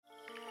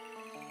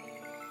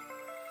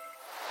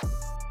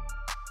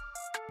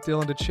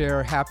Dylan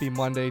DeChair, happy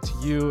Monday to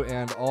you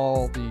and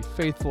all the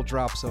faithful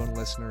Drop Zone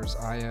listeners.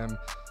 I am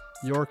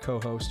your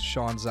co-host,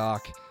 Sean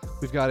Zock.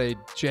 We've got a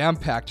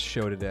jam-packed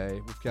show today.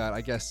 We've got,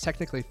 I guess,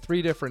 technically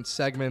 3 different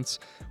segments.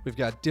 We've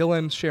got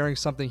Dylan sharing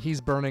something he's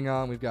burning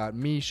on. We've got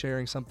me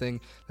sharing something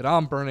that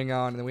I'm burning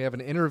on. And then we have an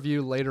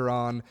interview later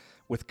on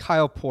with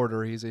Kyle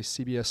Porter. He's a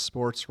CBS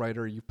Sports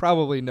writer. You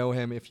probably know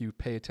him if you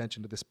pay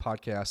attention to this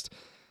podcast.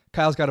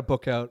 Kyle's got a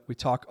book out. We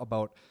talk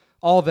about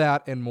all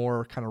that and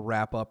more, kind of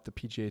wrap up the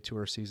PGA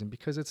Tour season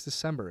because it's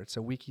December. It's a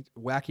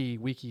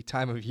wacky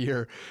time of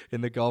year in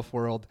the golf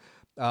world.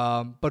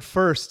 But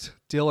first,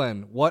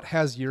 Dylan, what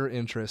has your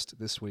interest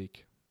this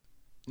week?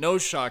 No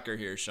shocker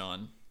here,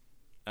 Sean.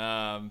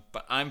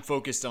 But I'm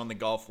focused on the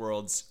golf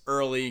world's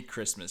early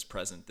Christmas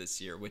present this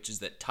year, which is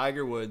that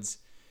Tiger Woods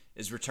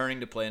is returning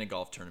to play in a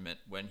golf tournament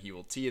when he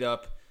will tee it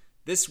up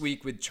this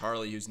week with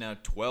Charlie, who's now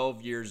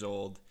 12 years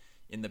old,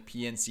 in the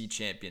PNC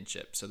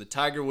Championship. So the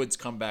Tiger Woods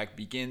comeback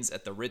begins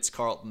at the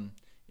Ritz-Carlton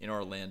in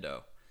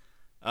Orlando.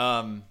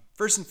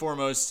 First and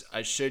foremost,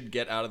 I should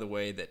get out of the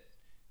way that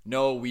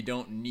no, we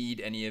don't need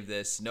any of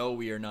this. No,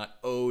 we are not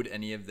owed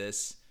any of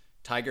this.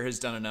 Tiger has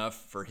done enough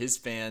for his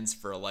fans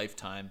for a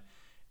lifetime.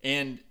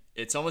 And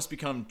it's almost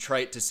become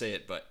trite to say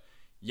it, but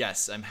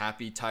yes, I'm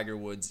happy Tiger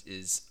Woods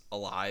is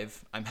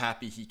alive. I'm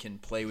happy he can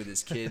play with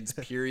his kids,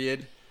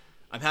 period.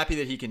 I'm happy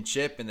that he can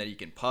chip and that he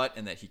can putt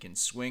and that he can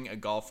swing a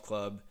golf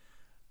club.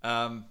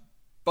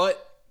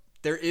 But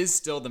there is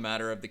still the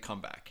matter of the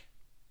comeback,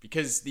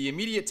 because the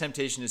immediate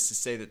temptation is to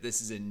say that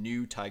this is a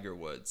new Tiger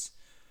Woods,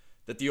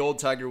 that the old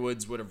Tiger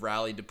Woods would have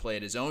rallied to play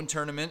at his own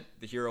tournament,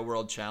 the Hero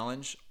World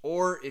Challenge,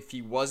 or if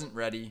he wasn't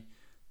ready,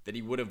 that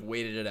he would have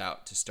waited it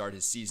out to start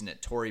his season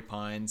at Torrey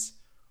Pines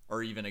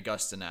or even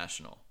Augusta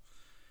National.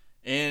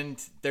 And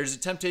there's a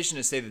temptation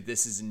to say that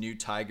this is a new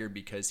Tiger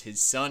because his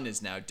son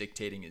is now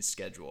dictating his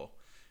schedule,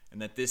 and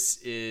that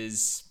this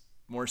is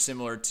more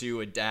similar to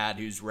a dad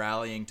who's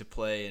rallying to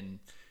play in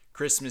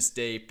Christmas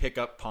Day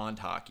pickup pond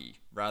hockey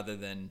rather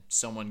than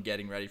someone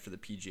getting ready for the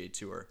PGA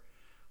Tour.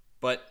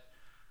 But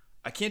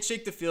I can't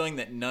shake the feeling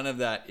that none of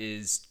that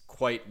is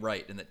quite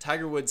right, and that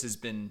Tiger Woods has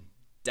been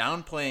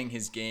downplaying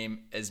his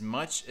game as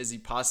much as he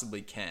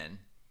possibly can.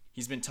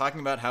 He's been talking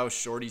about how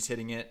short he's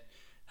hitting it,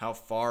 how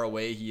far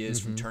away he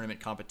is from tournament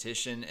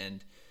competition,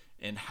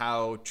 and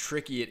how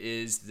tricky it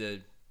is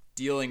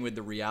dealing with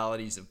the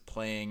realities of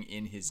playing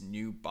in his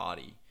new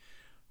body.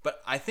 But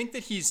I think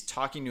that he's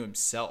talking to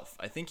himself.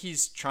 I think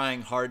he's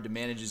trying hard to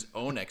manage his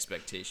own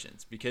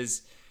expectations,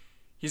 because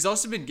he's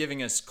also been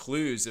giving us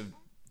clues of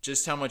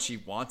just how much he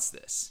wants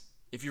this.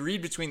 If you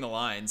read between the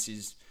lines,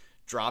 he's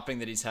dropping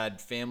that he's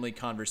had family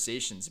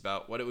conversations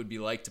about what it would be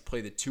like to play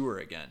the tour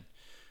again.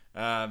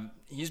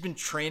 He's been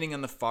training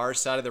on the far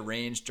side of the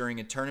range during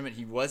a tournament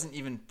he wasn't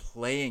even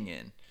playing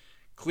in,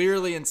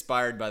 clearly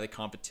inspired by the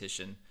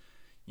competition,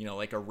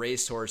 like a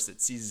racehorse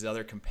that sees his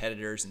other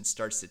competitors and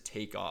starts to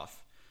take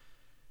off.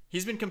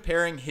 He's been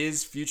comparing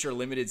his future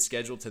limited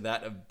schedule to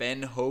that of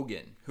Ben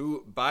Hogan,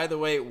 who, by the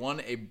way,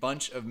 won a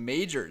bunch of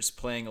majors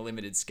playing a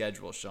limited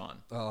schedule, Sean.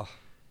 Oh.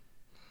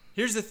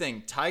 Here's the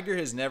thing. Tiger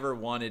has never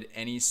wanted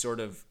any sort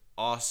of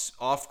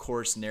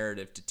off-course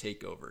narrative to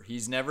take over.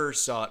 He's never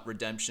sought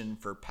redemption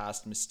for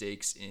past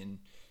mistakes in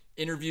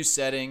interview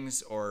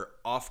settings or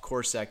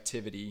off-course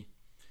activity.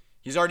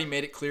 He's already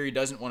made it clear he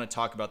doesn't want to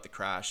talk about the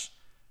crash.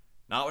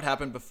 Not what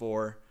happened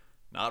before,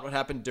 not what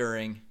happened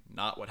during,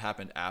 not what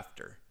happened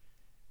after.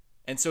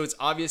 And so it's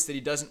obvious that he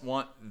doesn't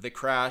want the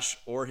crash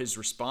or his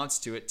response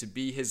to it to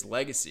be his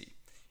legacy.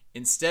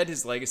 Instead,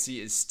 his legacy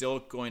is still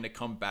going to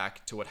come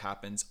back to what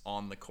happens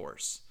on the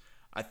course.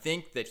 I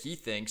think that he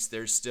thinks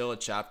there's still a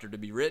chapter to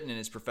be written in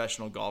his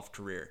professional golf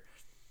career.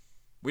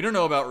 We don't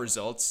know about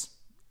results.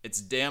 It's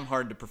damn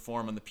hard to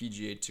perform on the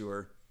PGA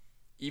Tour,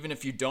 even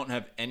if you don't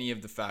have any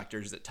of the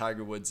factors that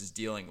Tiger Woods is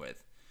dealing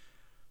with.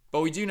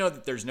 But we do know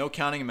that there's no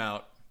counting him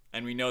out.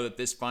 And we know that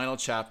this final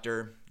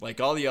chapter, like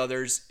all the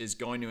others, is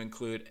going to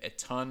include a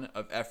ton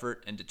of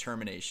effort and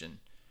determination.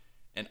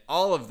 And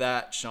all of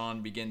that,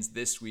 Sean, begins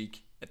this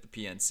week at the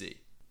PNC.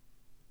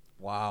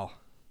 Wow.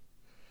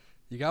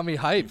 You got me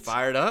hyped. You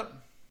fired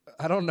up?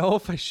 I don't know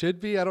if I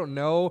should be. I don't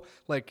know.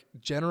 Like,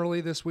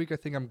 generally this week, I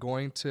think I'm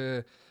going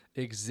to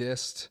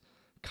exist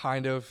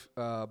kind of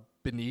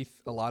beneath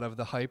a lot of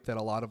the hype that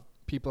a lot of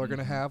people are going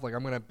to have. Like,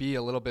 I'm going to be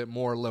a little bit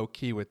more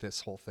low-key with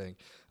this whole thing.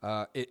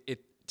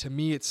 To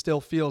me, it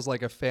still feels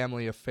like a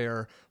family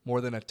affair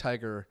more than a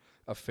Tiger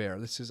affair.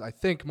 This is, I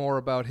think, more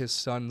about his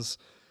son's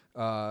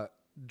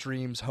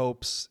dreams,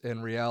 hopes,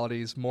 and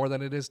realities more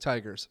than it is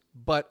Tiger's.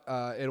 But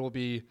it will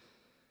be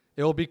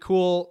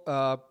cool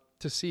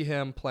to see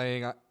him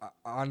playing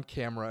on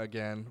camera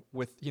again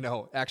with,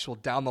 actual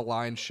down the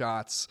line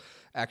shots,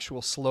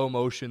 actual slow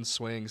motion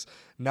swings,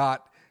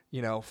 not,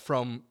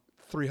 from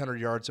 300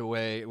 yards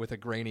away with a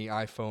grainy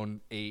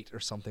iPhone 8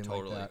 or something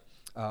like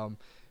that.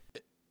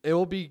 It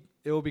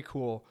will be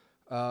cool.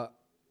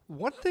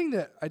 One thing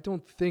that I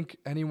don't think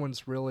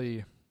anyone's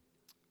really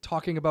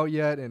talking about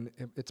yet, and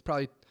it's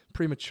probably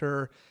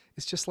premature,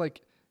 is just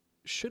like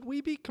should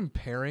we be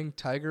comparing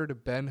Tiger to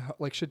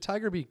like, should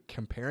Tiger be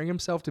comparing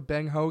himself to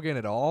Ben Hogan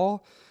at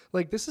all?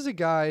 Like, this is a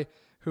guy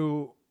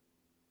who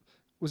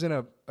was in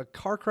a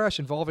car crash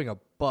involving a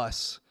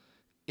bus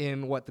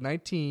in what, the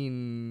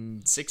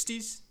 60s?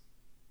 40s?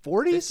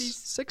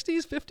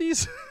 50s? 60s?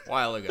 50s?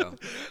 While ago.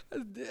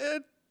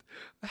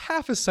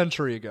 Half a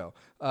century ago.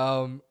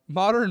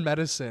 Modern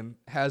medicine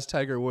has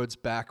Tiger Woods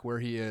back where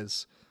he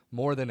is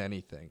more than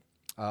anything.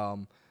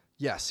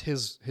 Yes,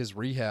 his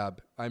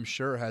rehab, I'm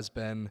sure, has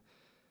been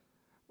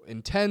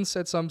intense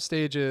at some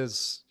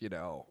stages,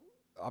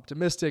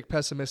 optimistic,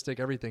 pessimistic,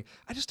 everything.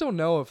 I just don't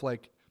know if,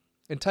 like,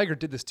 and Tiger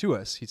did this to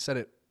us. He said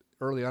it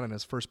early on in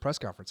his first press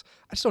conference.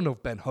 I just don't know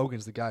if Ben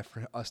Hogan's the guy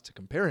for us to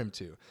compare him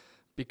to.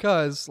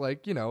 Because,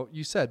 like,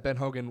 you said, Ben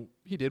Hogan,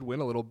 he did win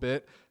a little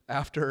bit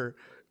after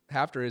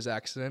his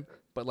accident,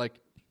 but, like,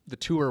 the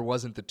tour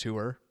wasn't the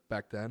tour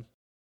back then.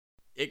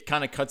 It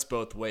kind of cuts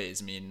both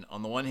ways. I mean,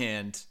 on the one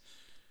hand,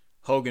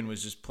 Hogan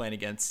was just playing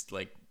against,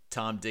 like,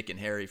 Tom, Dick, and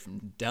Harry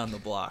from down the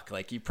block.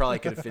 Like, he probably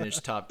could have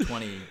finished top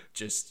 20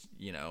 just,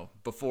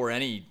 before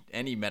any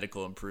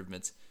medical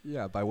improvements.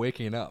 Yeah, by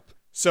waking up.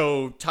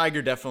 So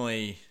Tiger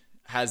definitely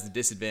has the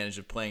disadvantage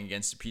of playing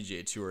against a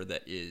PGA Tour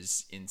that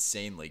is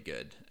insanely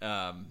good.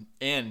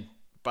 And,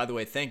 by the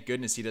way, thank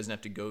goodness he doesn't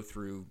have to go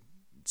through,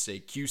 say,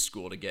 Q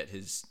school to get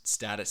his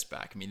status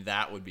back. I mean,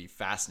 that would be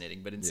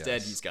fascinating. But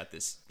instead, He's got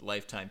this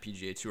lifetime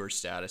PGA Tour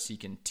status. He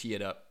can tee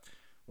it up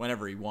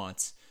whenever he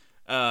wants.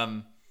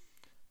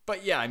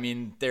 But yeah, I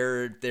mean,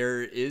 there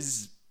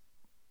is,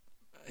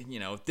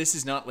 this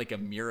is not like a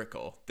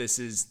miracle. This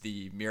is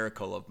the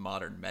miracle of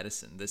modern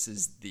medicine. This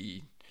is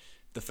the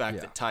fact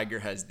that Tiger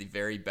has the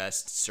very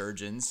best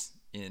surgeons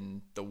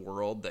in the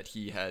world, that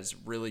he has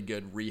really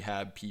good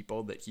rehab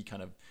people, that he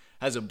kind of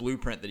has a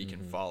blueprint that he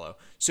can follow.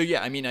 So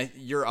yeah, I mean,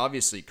 you're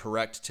obviously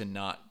correct to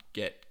not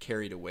get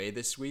carried away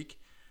this week.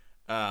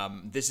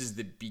 This is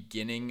the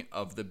beginning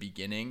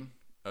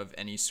of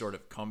any sort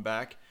of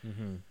comeback.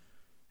 Mm-hmm.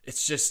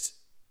 It's just,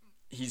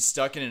 he's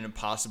stuck in an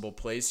impossible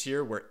place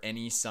here where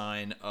any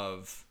sign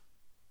of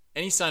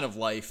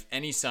life,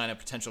 any sign of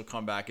potential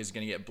comeback is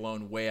going to get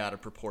blown way out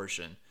of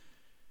proportion.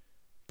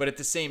 But at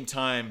the same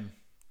time,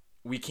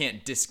 we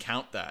can't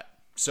discount that.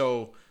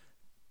 So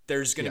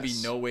there's going to be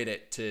no way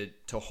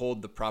to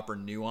hold the proper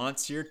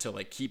nuance here, to,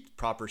 like, keep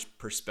proper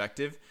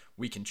perspective.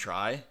 We can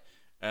try.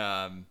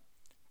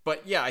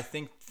 But yeah, I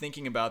think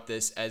thinking about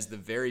this as the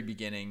very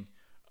beginning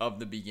of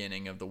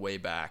the way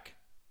back,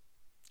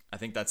 I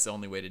think that's the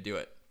only way to do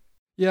it.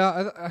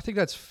 Yeah, I think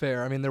that's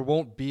fair. I mean, there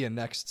won't be a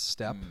next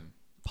step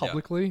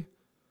publicly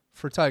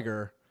for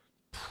Tiger.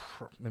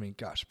 I mean,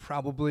 gosh,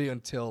 probably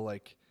until,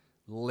 like,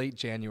 late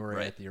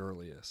January at the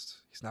earliest.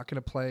 He's not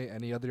going to play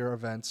any other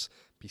events,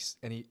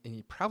 and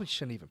he probably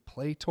shouldn't even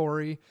play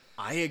Torrey.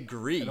 I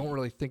agree. I don't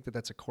really think that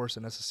that's a course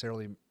that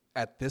necessarily,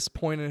 at this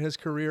point in his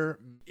career,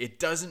 it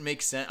doesn't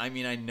make sense. I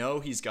mean, I know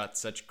he's got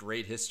such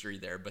great history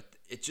there, but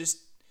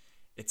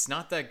it's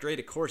not that great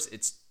a course.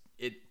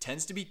 It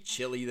tends to be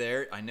chilly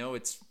there. I know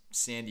it's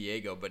San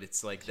Diego, but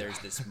it's like there's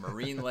this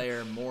marine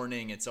layer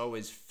morning. It's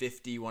always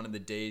 50 one of the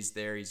days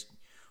there. He's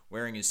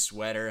wearing his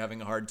sweater,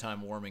 having a hard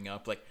time warming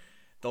up. Like,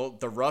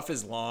 the rough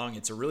is long.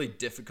 It's a really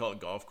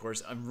difficult golf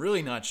course. I'm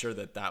really not sure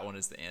that one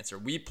is the answer.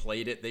 We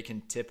played it. They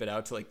can tip it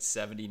out to like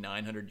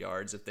 900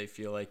 yards if they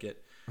feel like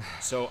it.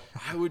 So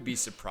I would be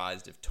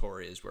surprised if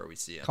Torrey is where we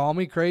see him. Call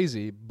me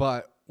crazy,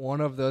 but one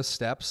of the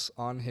steps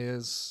on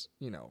his,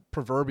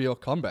 proverbial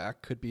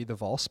comeback could be the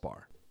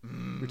Valspar.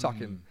 We're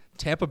talking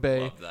Tampa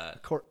Bay. Love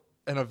that.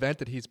 An event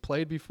that he's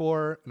played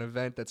before, an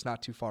event that's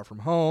not too far from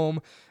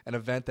home, an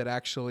event that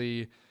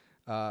actually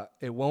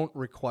it won't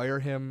require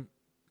him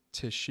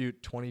to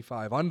shoot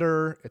 25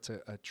 under. It's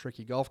a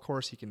tricky golf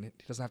course. He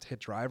doesn't have to hit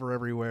driver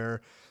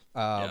everywhere.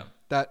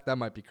 That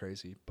might be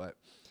crazy, but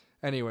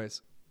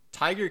anyways,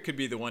 Tiger could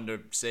be the one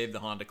to save the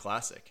Honda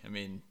Classic. I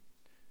mean,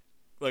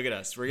 look at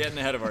us. We're getting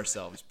ahead of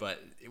ourselves,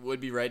 but it would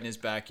be right in his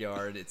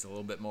backyard. It's a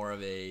little bit more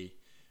of a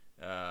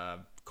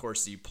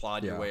course that you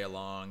plod your way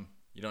along.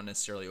 You don't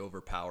necessarily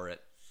overpower it.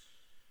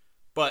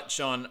 But,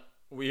 Sean,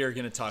 we are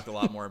going to talk a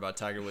lot more about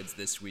Tiger Woods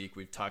this week.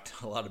 We've talked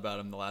a lot about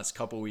him the last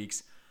couple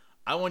weeks.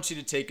 I want you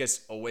to take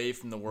us away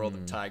from the world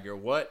of Tiger.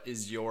 What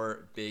is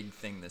your big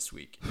thing this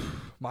week?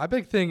 My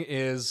big thing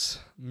is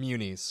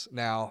munis.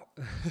 Now,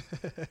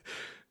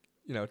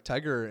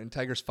 Tiger and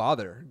Tiger's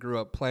father grew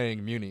up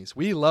playing munis.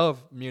 We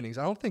love munis.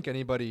 I don't think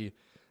anybody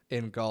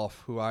in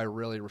golf who I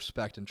really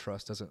respect and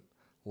trust doesn't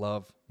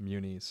love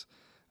munis.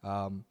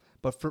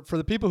 But for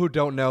the people who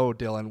don't know,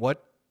 Dylan,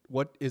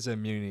 what is a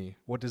muni?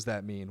 What does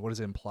that mean? What does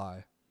it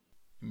imply?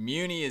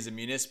 Muni is a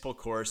municipal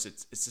course.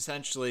 It's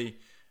essentially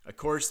a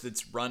course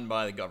that's run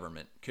by the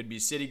government. Could be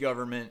city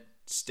government,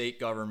 state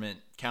government,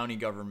 county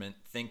government.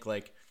 Think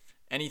like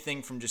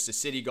anything from just a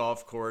city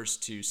golf course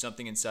to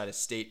something inside a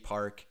state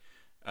park.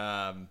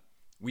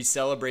 We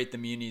celebrate the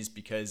munis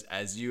because,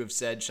 as you have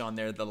said, Sean,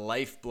 they're the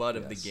lifeblood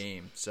of the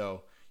game.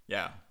 So,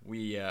 yeah,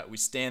 we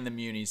stand the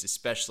munis,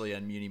 especially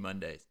on Muni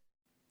Mondays.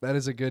 That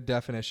is a good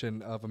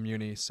definition of a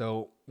muni.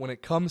 So when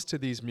it comes to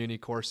these muni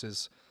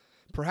courses,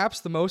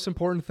 perhaps the most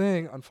important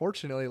thing,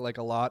 unfortunately, like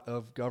a lot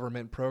of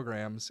government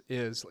programs,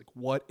 is like,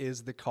 what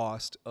is the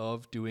cost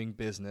of doing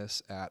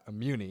business at a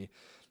muni?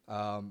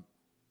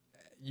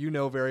 You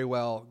know very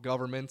well,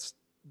 governments,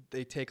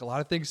 they take a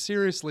lot of things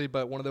seriously,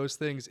 but one of those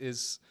things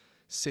is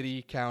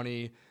city,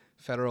 county,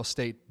 federal,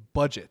 state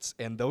budgets.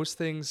 And those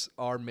things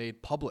are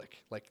made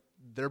public. Like,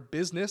 their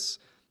business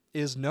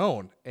is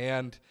known.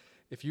 And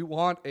if you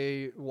want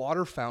a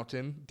water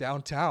fountain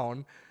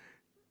downtown,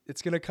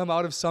 it's going to come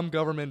out of some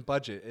government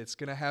budget. It's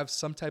going to have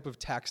some type of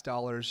tax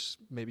dollars,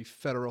 maybe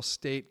federal,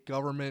 state,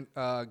 government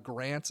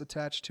grants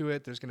attached to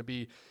it. There's going to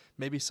be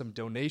maybe some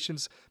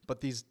donations,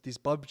 but these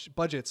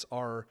budgets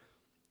are,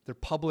 they're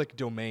public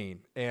domain,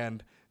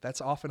 and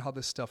that's often how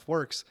this stuff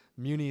works.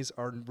 Munis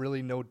are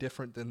really no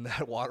different than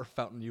that water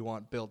fountain you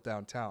want built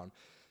downtown.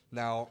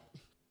 Now,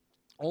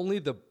 only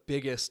the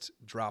biggest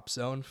Drop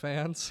Zone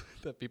fans,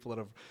 the people that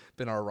have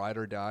been our ride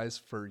or dies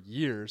for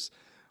years,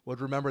 would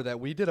remember that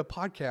we did a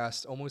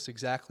podcast almost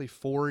exactly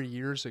 4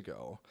 years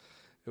ago.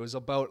 It was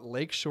about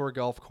Lakeshore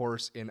Golf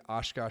Course in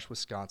Oshkosh,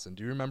 Wisconsin.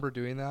 Do you remember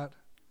doing that?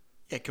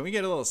 Yeah, can we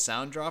get a little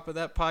sound drop of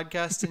that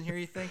podcast in here,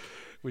 you think?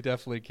 We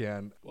definitely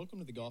can. Welcome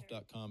to the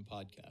Golf.com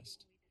podcast.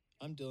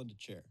 I'm Dylan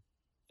DeChair,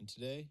 and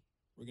today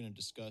we're going to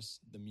discuss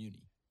the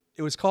Muni.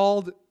 It was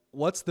called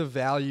What's the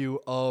Value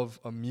of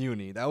a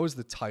Muni? That was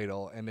the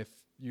title, and if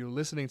you're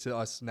listening to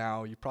us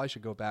now, you probably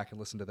should go back and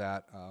listen to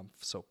that.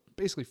 So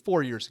basically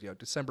 4 years ago,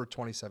 December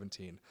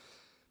 2017.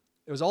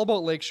 It was all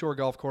about Lakeshore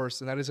Golf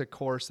Course, and that is a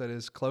course that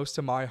is close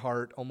to my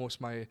heart.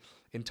 Almost my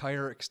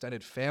entire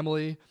extended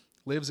family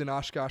lives in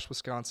Oshkosh,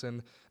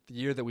 Wisconsin. The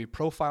year that we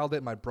profiled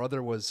it, my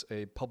brother was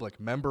a public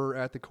member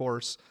at the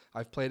course.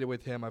 I've played it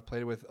with him. I've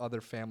played it with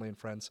other family and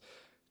friends.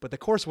 But the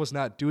course was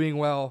not doing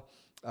well.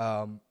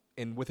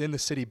 And within the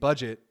city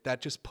budget,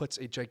 that just puts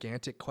a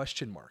gigantic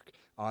question mark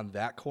on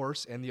that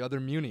course and the other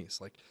munis.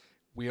 Like,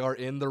 we are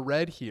in the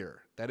red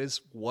here. That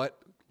is what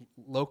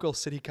local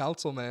city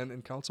councilmen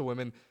and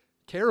councilwomen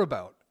care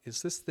about.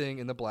 Is this thing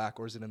in the black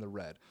or is it in the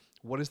red?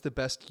 What is the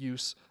best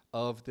use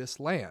of this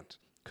land?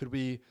 Could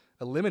we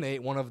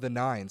eliminate one of the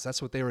 9s?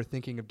 That's what they were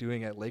thinking of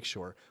doing at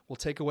Lakeshore. We'll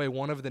take away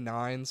one of the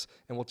 9s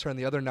and we'll turn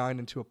the other 9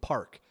 into a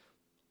park.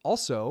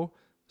 Also,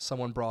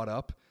 someone brought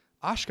up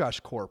Oshkosh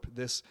Corp,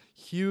 this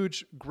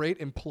huge, great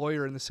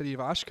employer in the city of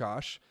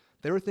Oshkosh.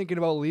 They were thinking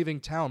about leaving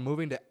town,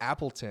 moving to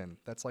Appleton.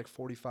 That's like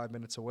 45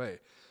 minutes away.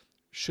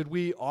 Should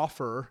we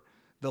offer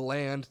the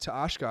land to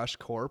Oshkosh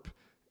Corp?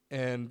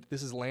 And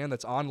this is land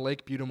that's on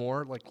Lake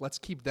Butamore. Like, let's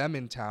keep them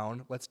in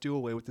town. Let's do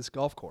away with this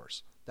golf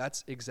course.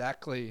 That's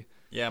exactly...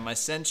 Yeah, my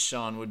sense,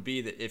 Sean, would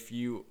be that if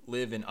you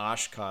live in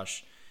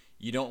Oshkosh,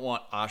 you don't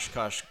want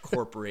Oshkosh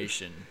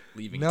Corporation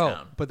leaving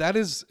town. But that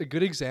is a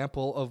good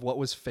example of what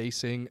was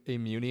facing a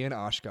muni in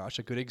Oshkosh.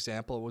 A good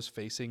example was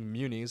facing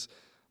munis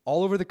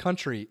all over the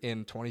country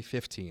in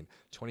 2015,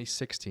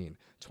 2016,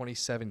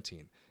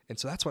 2017. And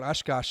so that's what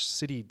Oshkosh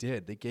City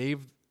did. They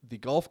gave the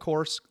golf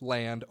course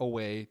land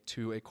away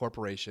to a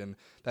corporation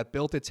that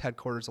built its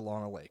headquarters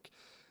along a lake.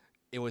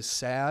 It was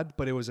sad,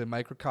 but it was a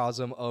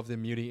microcosm of the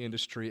muni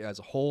industry as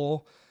a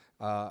whole.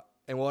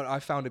 And what I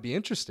found to be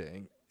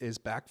interesting is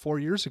back 4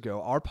 years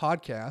ago, our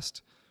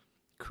podcast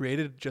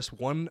created just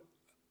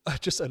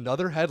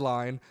another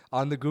headline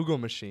on the Google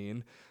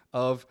machine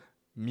of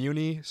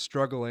muni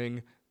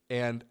struggling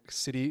and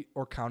city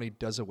or county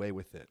does away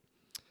with it.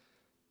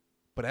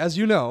 But as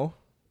you know,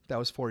 that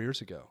was 4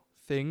 years ago.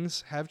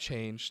 Things have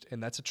changed,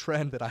 and that's a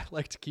trend that I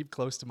like to keep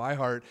close to my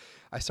heart.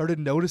 I started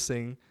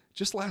noticing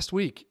just last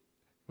week,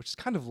 which is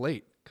kind of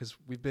late because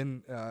we've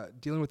been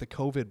dealing with the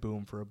COVID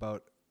boom for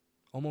about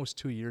almost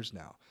 2 years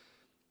now.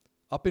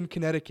 Up in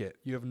Connecticut,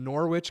 you have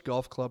Norwich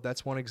Golf Club.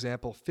 That's one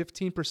example.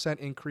 15%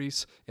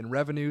 increase in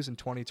revenues in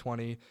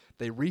 2020.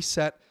 They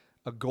reset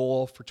a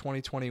goal for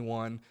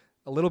 2021,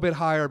 a little bit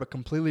higher, but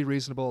completely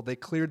reasonable. They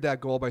cleared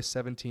that goal by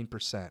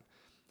 17%.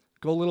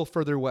 Go a little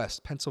further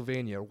west,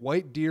 Pennsylvania,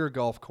 White Deer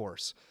Golf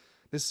Course.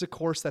 This is a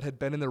course that had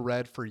been in the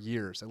red for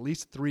years, at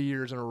least 3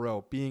 years in a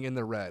row, being in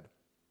the red.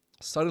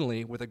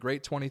 Suddenly, with a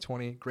great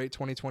 2020, great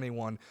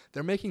 2021,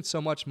 they're making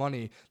so much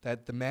money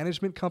that the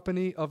management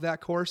company of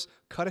that course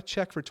cut a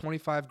check for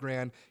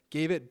 $25,000,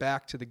 gave it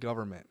back to the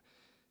government.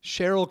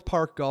 Sherrill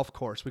Park Golf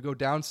Course, we go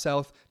down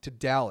south to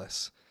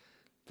Dallas.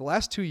 The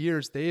last 2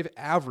 years, they've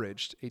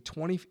averaged a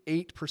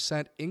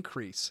 28%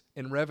 increase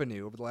in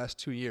revenue over the last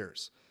 2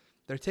 years.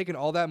 They're taking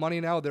all that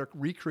money now, they're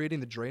recreating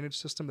the drainage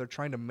system, they're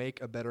trying to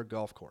make a better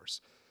golf course.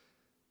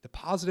 The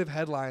positive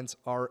headlines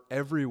are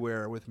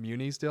everywhere with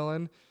munis,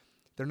 Dylan.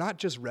 They're not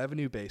just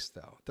revenue-based,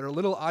 though. They're a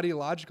little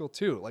ideological,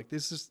 too. Like,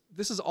 this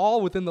is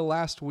all within the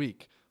last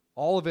week,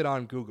 all of it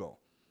on Google.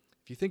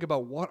 If you think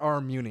about what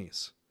are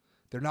munis,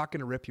 they're not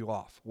going to rip you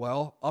off.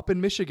 Well, up in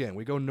Michigan,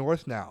 we go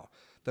north now.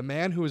 The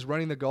man who was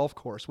running the golf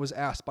course was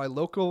asked by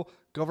local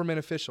government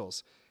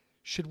officials,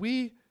 should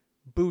we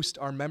boost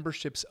our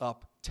memberships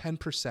up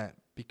 10%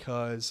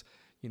 because,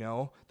 you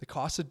know, the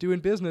cost of doing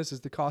business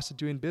is the cost of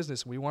doing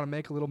business and we want to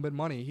make a little bit of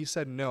money? He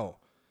said, no,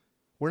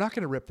 we're not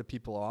going to rip the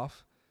people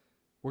off.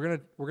 We're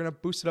going to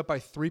boost it up by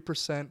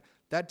 3%.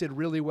 That did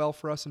really well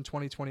for us in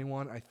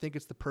 2021. I think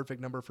it's the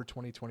perfect number for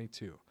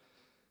 2022. You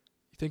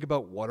think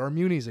about what are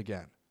munis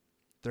again?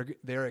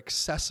 They're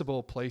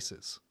accessible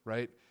places,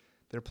 right?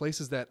 They're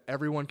places that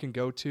everyone can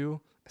go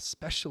to,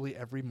 especially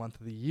every month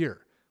of the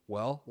year.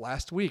 Well,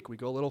 last week we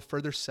go a little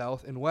further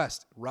south and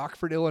west,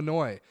 Rockford,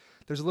 Illinois.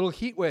 There's a little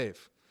heat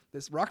wave.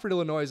 This Rockford,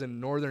 Illinois is in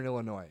northern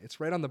Illinois. It's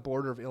right on the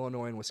border of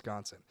Illinois and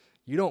Wisconsin.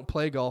 You don't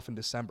play golf in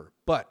December,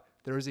 but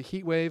there is a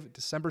heat wave.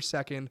 December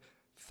 2nd,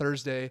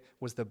 Thursday,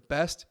 was the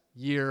best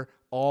year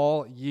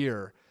all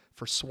year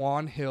for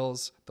Swan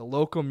Hills, the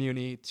local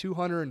muni.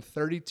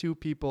 232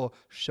 people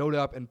showed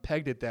up and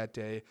pegged it that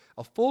day.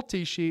 A full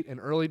tee sheet in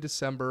early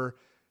December.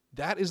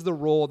 That is the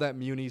role that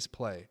munis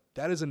play.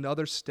 That is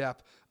another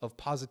step of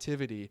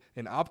positivity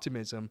and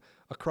optimism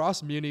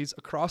across munis,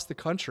 across the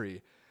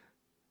country.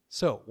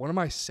 So what am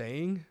I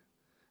saying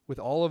with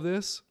all of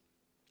this?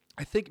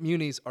 I think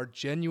munis are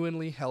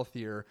genuinely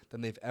healthier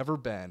than they've ever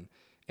been.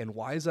 And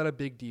why is that a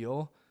big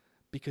deal?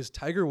 Because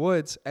Tiger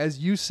Woods, as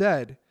you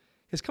said,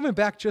 is coming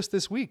back just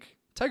this week.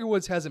 Tiger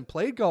Woods hasn't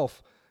played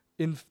golf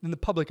in the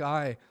public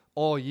eye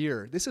all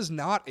year. This is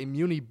not a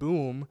muni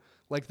boom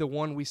like the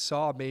one we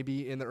saw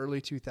maybe in the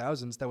early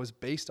 2000s that was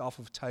based off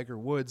of Tiger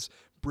Woods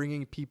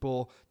bringing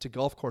people to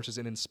golf courses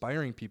and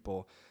inspiring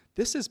people.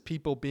 This is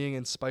people being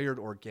inspired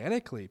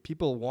organically,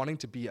 people wanting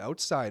to be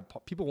outside,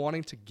 people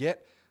wanting to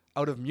get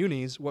out of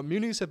munis, what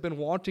munis have been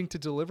wanting to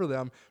deliver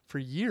them for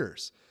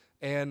years.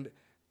 And,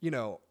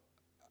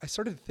 I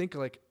started to think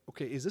like,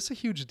 okay, is this a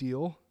huge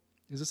deal?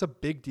 Is this a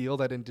big deal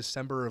that in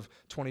December of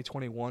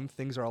 2021,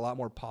 things are a lot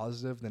more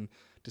positive than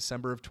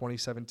December of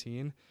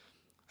 2017?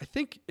 I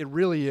think it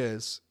really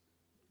is.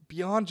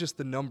 Beyond just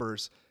the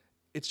numbers,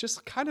 it's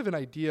just kind of an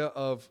idea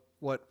of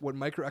what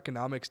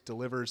microeconomics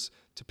delivers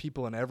to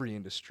people in every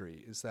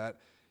industry, is that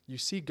you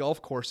see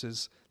golf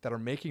courses that are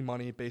making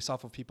money based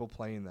off of people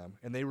playing them.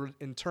 And they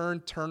in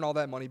turn turn all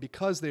that money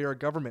because they are a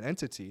government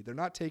entity. They're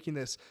not taking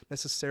this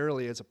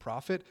necessarily as a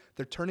profit.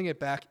 They're turning it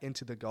back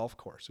into the golf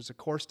course. There's a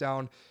course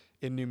down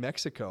in New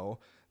Mexico,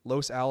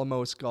 Los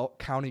Alamos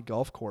County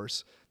Golf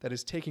Course, that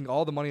is taking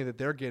all the money that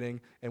they're getting.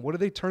 And what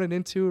did they turn it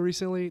into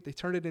recently? They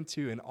turned it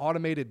into an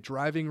automated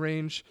driving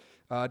range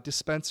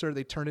dispenser.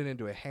 They turned it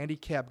into a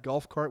handicapped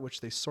golf cart,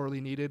 which they sorely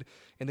needed.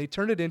 And they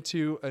turned it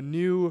into a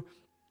new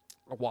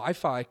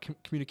Wi-Fi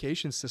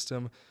communication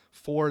system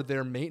for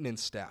their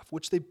maintenance staff,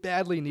 which they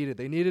badly needed.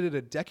 They needed it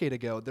a decade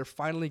ago. They're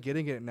finally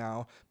getting it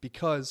now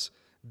because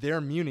their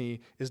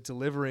muni is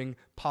delivering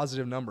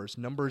positive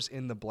numbers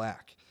in the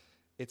black.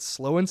 It's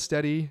slow and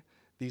steady.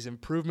 These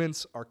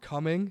improvements are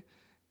coming.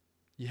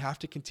 You have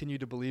to continue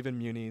to believe in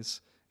munis.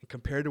 And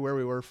compared to where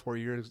we were 4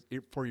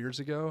 years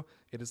ago,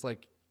 it is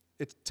like,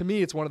 to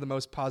me, it's one of the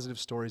most positive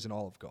stories in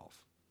all of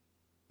golf.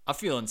 I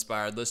feel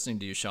inspired listening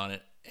to you, Sean,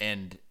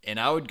 and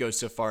I would go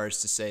so far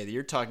as to say that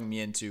you're talking me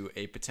into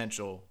a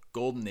potential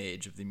golden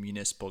age of the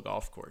municipal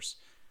golf course,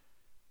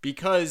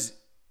 because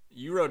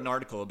you wrote an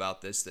article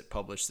about this that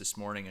published this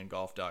morning on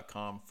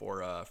golf.com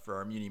for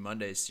our Muni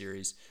Mondays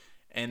series,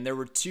 and there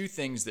were two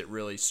things that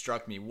really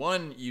struck me.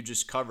 One, you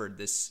just covered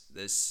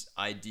this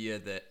idea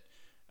that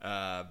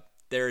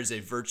there is a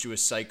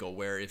virtuous cycle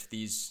where if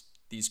these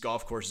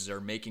golf courses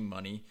are making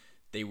money,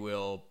 they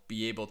will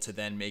be able to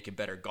then make a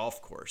better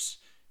golf course,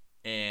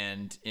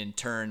 and in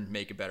turn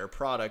make a better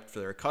product for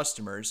their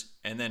customers,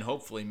 and then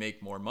hopefully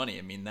make more money.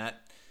 I mean,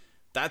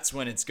 that's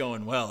when it's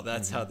going well.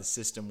 That's how the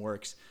system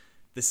works.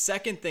 The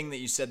second thing that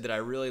you said that I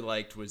really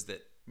liked was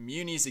that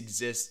munis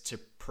exist to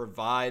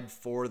provide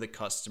for the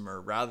customer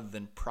rather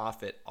than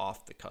profit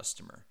off the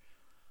customer.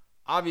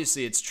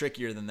 Obviously, it's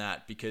trickier than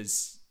that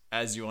because,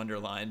 as you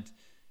underlined,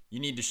 you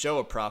need to show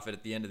a profit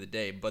at the end of the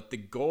day, but the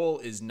goal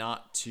is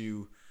not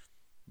to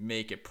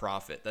make a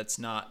profit. That's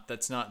not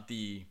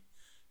the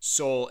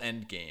sole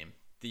end game.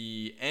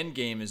 The end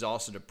game is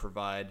also to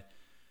provide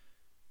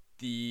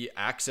the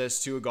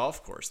access to a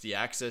golf course, the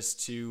access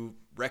to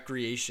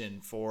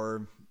recreation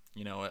for,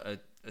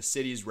 a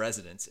city's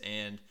residents.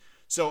 And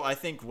so I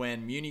think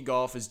when muni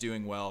golf is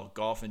doing well,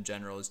 golf in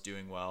general is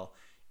doing well,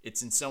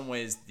 it's in some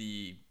ways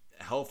the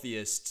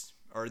healthiest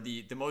or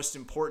the most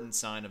important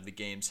sign of the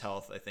game's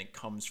health, I think,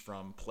 comes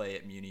from play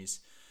at munis.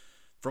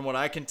 From what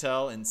I can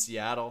tell in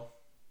Seattle,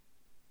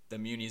 the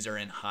munis are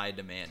in high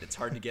demand. It's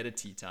hard to get a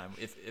tee time.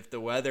 If the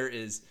weather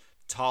is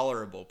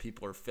tolerable,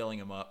 people are filling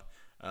them up.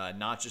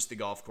 Not just the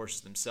golf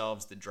courses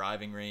themselves, the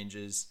driving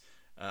ranges,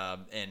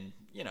 and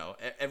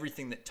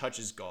everything that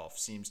touches golf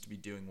seems to be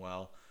doing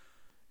well.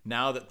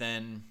 Now that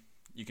then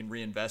you can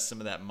reinvest some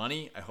of that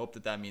money, I hope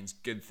that means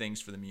good things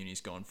for the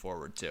munis going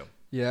forward too.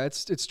 Yeah,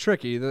 it's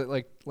tricky.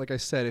 Like I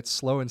said, it's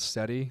slow and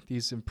steady.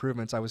 These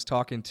improvements. I was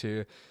talking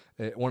to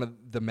one of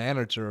the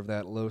manager of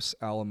that Los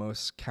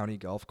Alamos County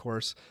Golf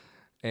Course.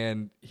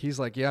 And he's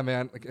like, yeah,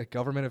 man,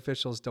 government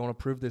officials don't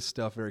approve this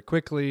stuff very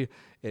quickly.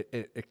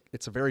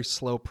 It's a very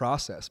slow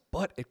process,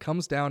 but it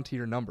comes down to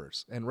your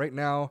numbers. And right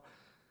now,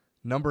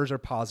 numbers are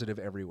positive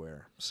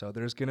everywhere. So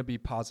there's going to be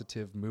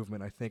positive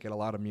movement, I think, at a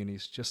lot of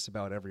munis just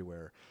about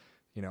everywhere.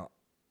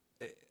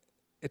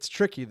 It's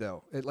tricky,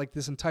 though.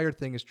 This entire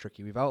thing is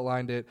tricky. We've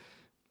outlined it.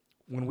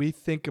 when we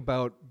think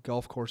about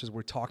golf courses,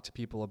 we talk to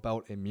people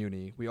about a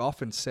Muni. We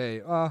often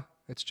say,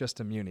 it's just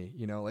a Muni.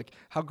 You know, like,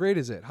 how great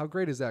is it? How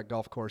great is that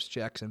golf course,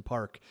 Jackson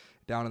Park,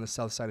 down on the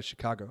south side of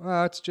Chicago?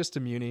 It's just a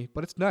Muni,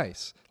 but it's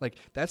nice. Like,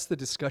 that's the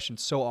discussion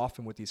so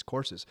often with these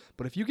courses.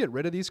 But if you get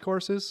rid of these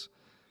courses,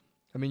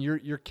 I mean,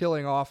 you're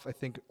killing off, I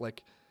think,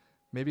 like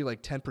maybe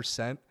like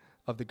 10%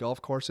 of the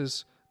golf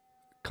courses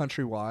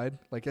countrywide.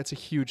 Like, that's a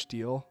huge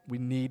deal. We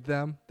need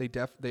them.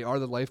 They are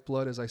the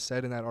lifeblood, as I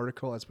said in that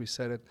article, as we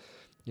said it,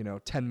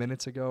 10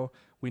 minutes ago.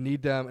 We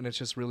need them, and it's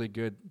just really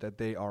good that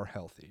they are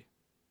healthy.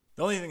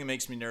 The only thing that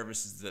makes me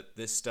nervous is that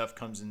this stuff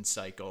comes in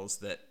cycles,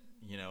 that,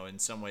 in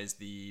some ways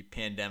the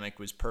pandemic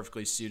was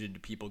perfectly suited to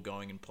people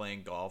going and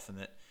playing golf, and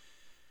that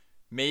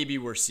maybe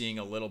we're seeing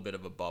a little bit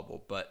of a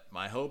bubble. But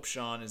my hope,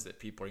 Sean, is that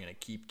people are going to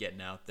keep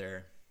getting out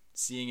there,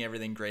 seeing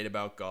everything great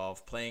about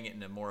golf, playing it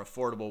in a more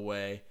affordable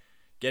way,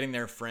 getting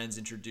their friends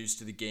introduced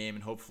to the game,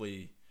 and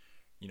hopefully,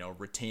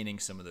 retaining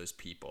some of those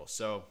people.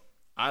 So,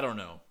 I don't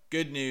know.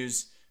 Good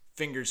news.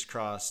 Fingers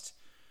crossed.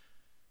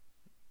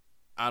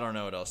 I don't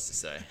know what else to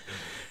say.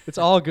 It's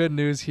all good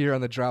news here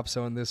on the Drop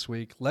Zone this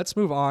week. Let's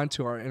move on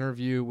to our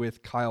interview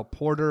with Kyle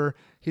Porter.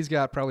 He's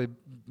got probably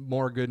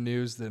more good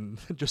news than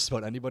just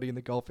about anybody in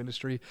the golf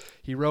industry.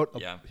 He wrote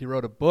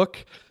a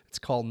book. It's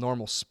called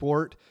Normal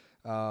Sport.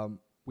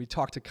 We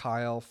talked to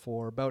Kyle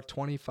for about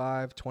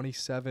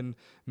 27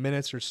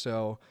 minutes or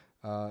so,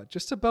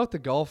 just about the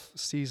golf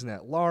season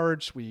at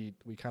large. We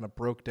kind of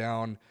broke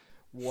down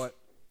what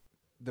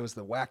those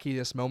the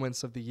wackiest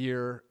moments of the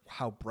year,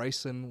 how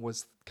Bryson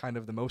was kind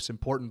of the most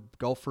important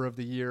golfer of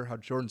the year, how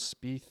Jordan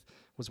Spieth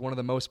was one of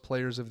the most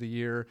players of the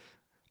year,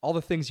 all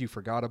the things you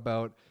forgot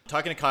about.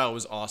 Talking to Kyle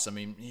was awesome.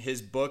 I mean,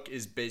 his book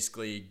is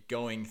basically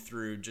going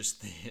through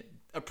just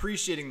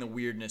appreciating the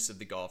weirdness of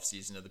the golf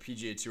season, of the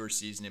PGA Tour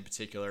season in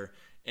particular,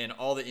 and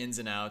all the ins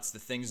and outs, the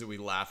things that we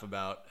laugh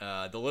about,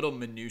 the little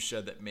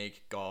minutia that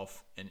make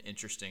golf an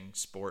interesting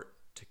sport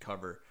to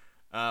cover.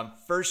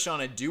 First,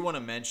 Sean, I do want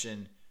to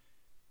mention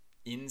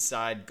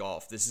Inside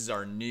Golf. This is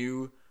our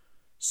new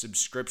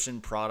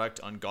subscription product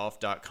on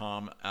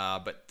golf.com,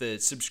 but the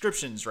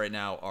subscriptions right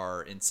now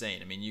are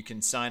insane. I mean, you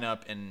can sign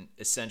up and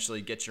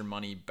essentially get your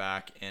money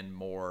back and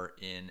more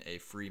in a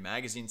free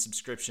magazine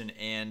subscription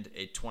and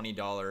a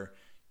 $20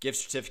 gift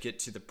certificate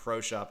to the Pro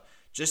Shop,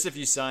 just if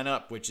you sign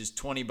up, which is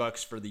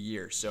 $20 for the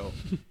year. So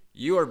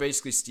you are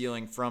basically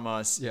stealing from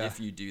us if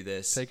you do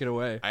this. Take it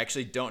away. I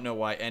actually don't know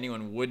why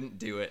anyone wouldn't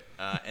do it.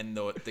 And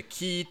the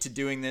key to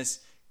doing this,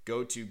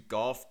 go to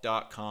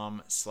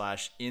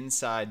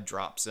golf.com/inside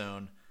drop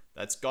zone.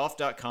 That's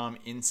golf.com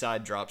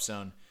inside drop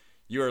zone.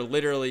 You are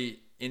literally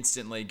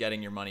instantly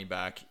getting your money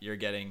back. You're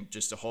getting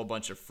just a whole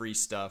bunch of free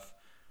stuff.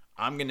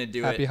 I'm going to do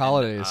it. Happy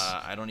holidays.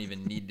 I don't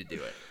even need to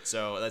do it.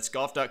 So that's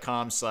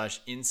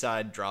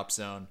golf.com/inside drop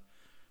zone.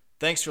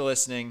 Thanks for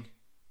listening.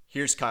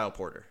 Here's Kyle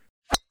Porter.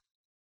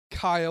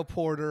 Kyle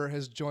Porter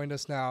has joined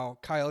us now.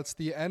 Kyle, it's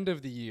the end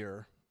of the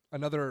year.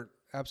 Another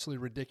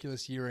absolutely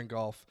ridiculous year in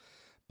golf.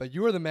 But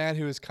you are the man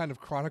who has kind of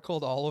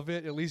chronicled all of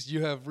it. At least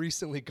you have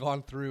recently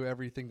gone through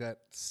everything that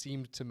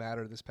seemed to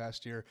matter this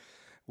past year.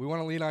 We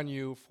want to lean on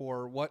you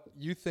for what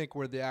you think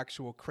were the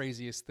actual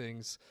craziest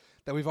things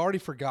that we've already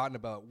forgotten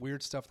about,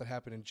 weird stuff that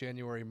happened in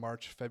January,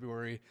 March,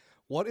 February.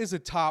 What is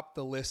atop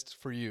the list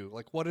for you?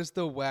 Like, what is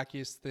the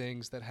wackiest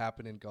things that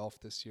happened in golf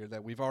this year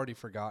that we've already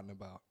forgotten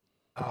about?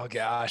 Oh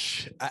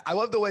gosh. I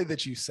love the way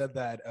that you said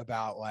that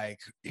about like,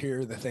 here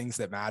are the things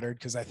that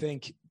mattered. Cause I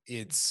think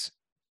it's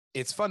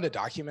fun to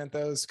document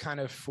those kind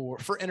of for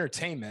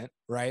entertainment,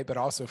 right? But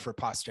also for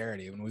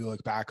posterity when we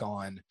look back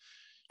on,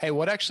 hey,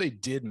 what actually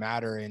did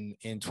matter in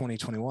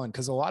 2021?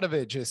 Cause a lot of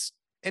it just,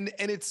 and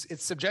it's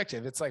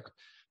subjective. It's like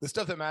the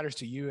stuff that matters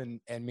to you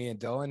and me and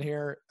Dylan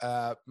here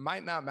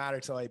might not matter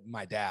to like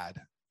my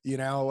dad.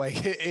 Like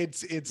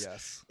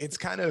it's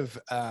kind of,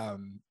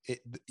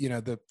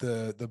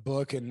 the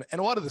book and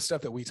a lot of the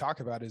stuff that we talk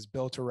about is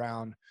built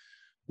around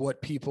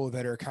what people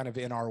that are kind of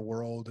in our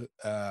world,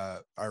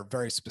 our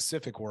very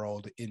specific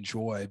world,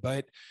 enjoy.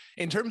 But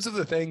in terms of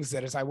the things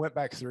that as I went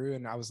back through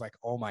and I was like,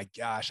 oh my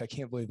gosh, I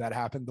can't believe that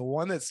happened. The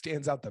one that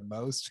stands out the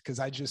most, because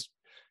I just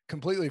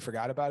completely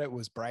forgot about it,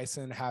 was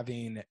Bryson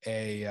having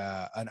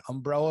an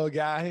umbrella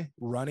guy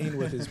running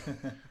with his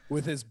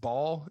with his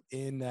ball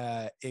in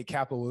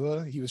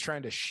Kapalua. He was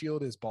trying to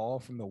shield his ball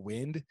from the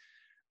wind,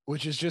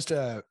 which is just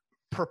a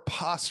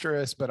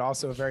preposterous but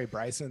also a very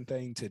Bryson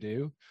thing to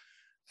do.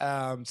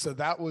 So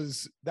that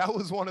was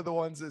one of the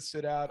ones that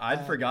stood out.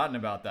 I'd forgotten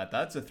about that.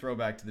 That's a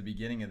throwback to the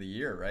beginning of the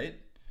year, right?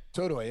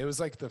 Totally. It was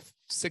like the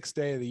sixth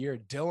day of the year.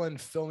 Dylan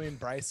filming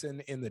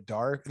Bryson in the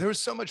dark. There was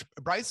so much.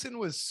 Bryson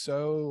was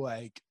so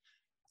like,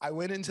 I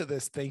went into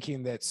this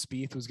thinking that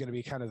Spieth was going to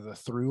be kind of the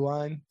through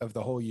line of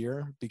the whole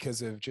year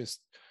because of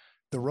just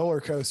the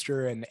roller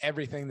coaster and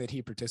everything that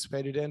he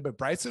participated in. But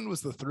Bryson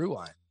was the through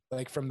line,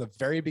 like from the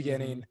very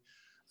beginning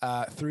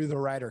through the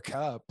Ryder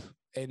Cup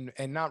and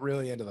not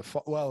really into the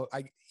fall. Well,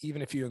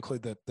 even if you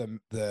include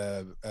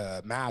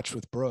the match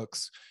with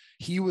Brooks,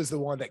 he was the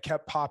one that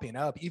kept popping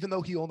up, even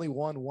though he only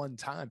won one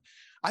time.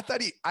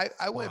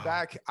 I went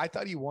back. I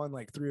thought he won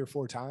like 3 or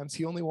 4 times.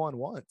 He only won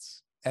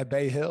once at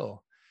Bay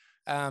Hill.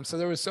 So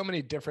there was so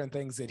many different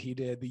things that he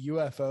did. The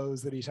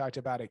UFOs that he talked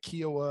about at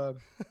Kiowa.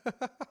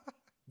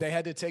 They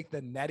had to take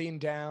the netting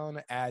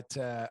down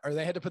or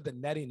they had to put the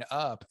netting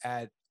up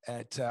at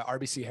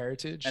RBC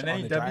Heritage. And then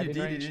he WD,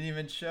 he didn't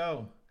even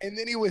show. And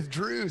then he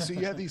withdrew. So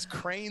you have these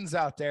cranes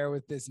out there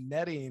with this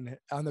netting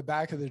on the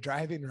back of the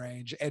driving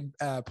range. And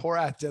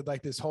Porath did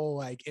like this whole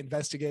like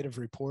investigative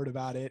report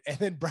about it. And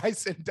then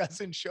Bryson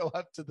doesn't show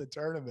up to the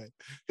tournament.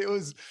 There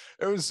was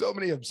so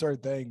many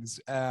absurd things.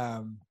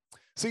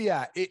 So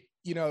yeah,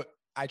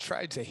 I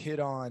tried to hit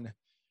on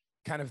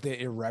kind of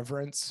the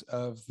irreverence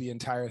of the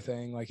entire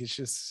thing. Like it's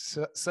just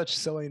such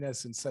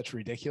silliness and such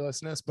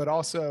ridiculousness, but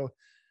also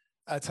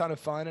a ton of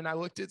fun. And I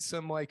looked at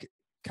some like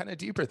kind of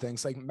deeper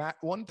things. Like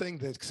one thing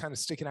that's kind of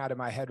sticking out in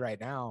my head right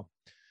now.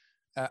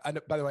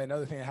 By the way,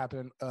 another thing that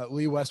happened,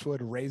 Lee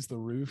Westwood raised the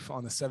roof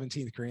on the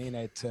 17th green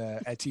at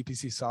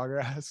TPC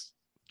Sawgrass.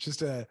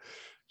 Just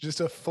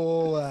a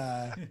full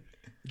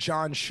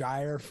John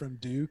Shire from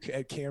Duke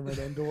at Cameron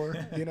Indoor,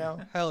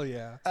 Hell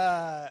yeah.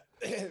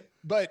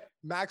 But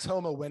Max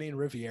Homa winning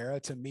Riviera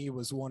to me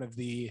was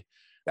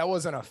that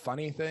wasn't a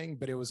funny thing,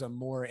 but it was a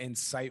more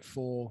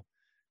insightful,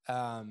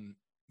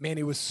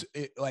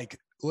 like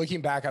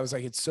looking back, I was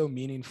like, it's so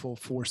meaningful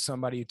for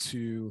somebody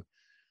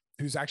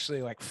who's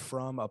actually like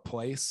from a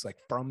place, like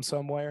from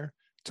somewhere,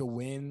 to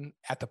win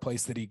at the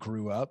place that he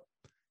grew up.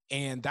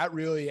 And that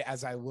really,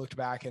 as I looked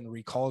back and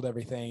recalled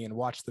everything and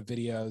watched the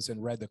videos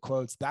and read the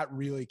quotes, that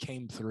really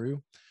came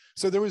through.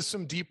 So there was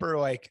some deeper,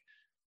 like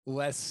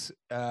less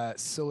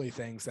silly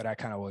things that I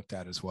kind of looked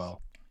at as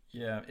well.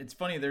 Yeah, it's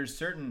funny. There's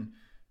certain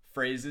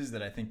phrases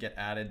that I think get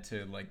added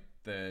to like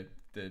the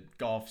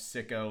golf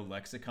sicko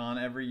lexicon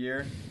every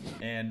year.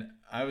 And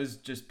I was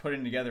just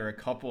putting together a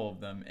couple of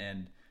them,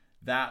 and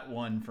that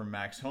one from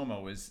Max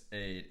Homa was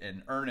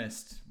an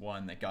earnest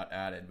one that got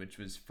added, which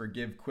was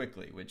forgive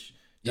quickly, which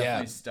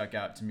definitely stuck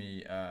out to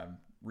me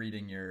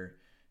reading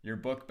your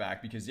book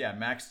back, because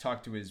Max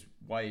talked to his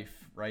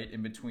wife right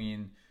in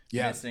between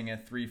missing a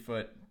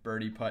 3-foot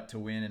birdie putt to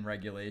win in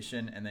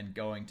regulation and then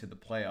going to the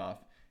playoff,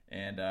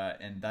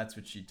 and that's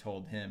what she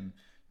told him,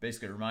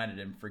 basically reminded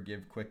him,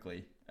 forgive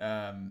quickly,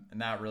 and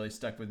that really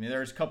stuck with me.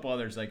 There's a couple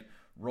others like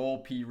roll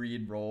P.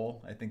 Reed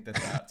roll. I think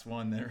that's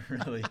one that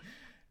really,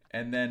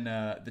 and then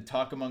the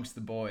talk amongst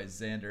the boys.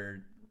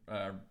 Xander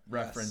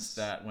referenced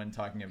that when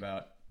talking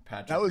about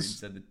Patrick Reed,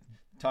 said the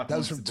talk that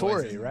was amongst from the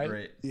boys Torrey, right?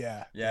 Great.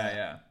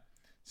 Yeah.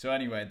 So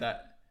anyway,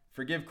 that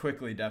forgive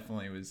quickly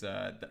definitely was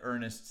the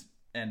earnest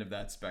end of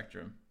that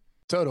spectrum.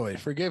 Totally.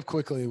 Forgive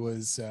quickly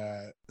was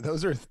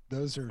those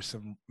are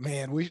some,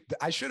 man,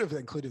 I should have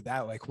included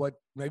that, like what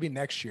maybe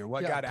next year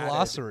got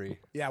glossary.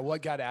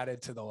 What got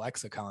added to the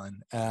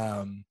lexicon.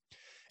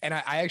 And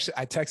I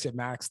texted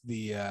Max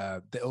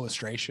the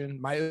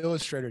illustration. My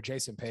illustrator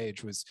Jason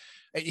Page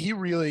he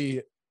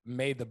really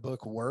made the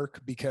book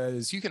work,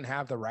 because you can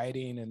have the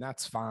writing and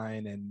that's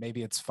fine and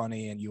maybe it's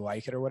funny and you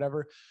like it or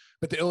whatever,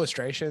 but the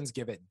illustrations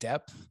give it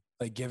depth,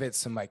 like give it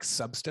some like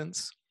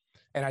substance.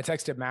 And I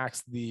texted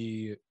Max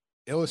the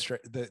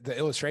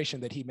illustration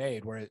that he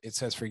made where it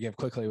says forgive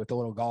quickly with the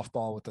little golf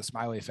ball with the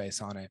smiley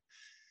face on it,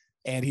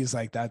 and he's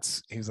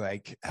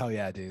like hell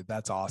yeah, dude,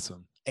 that's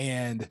awesome.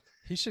 And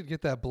he should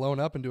get that blown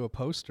up into a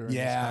poster in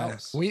his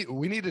house. we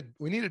need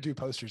to do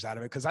posters out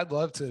of it, because I'd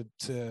love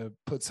to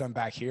put some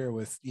back here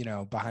with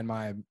behind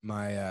my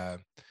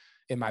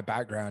in my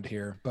background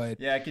here.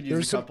 But I could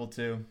use a couple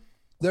too.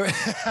 There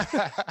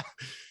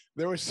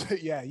was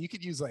you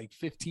could use like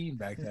 15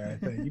 back there.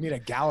 I think you need a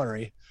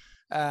gallery.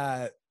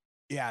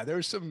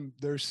 There's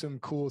some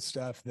cool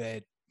stuff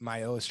that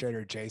my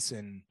illustrator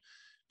Jason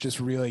just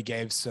really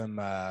gave some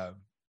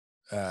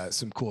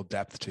cool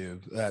depth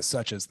to,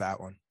 such as that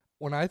one.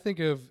 When I think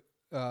of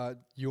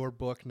your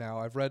book now,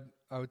 I've read,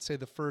 I would say,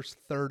 the first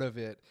third of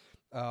it.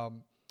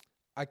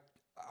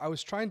 I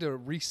was trying to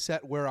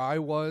reset where I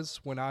was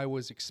when I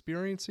was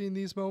experiencing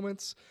these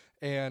moments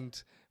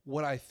and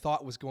what I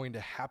thought was going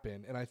to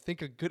happen. And I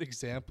think a good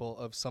example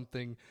of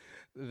something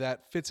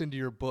that fits into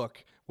your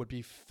book would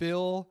be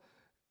Phil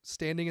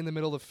standing in the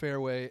middle of the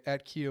fairway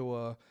at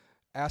Kiowa,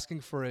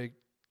 asking for a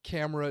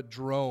camera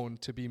drone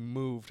to be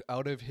moved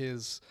out of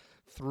his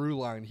through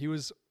line. He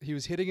was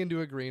hitting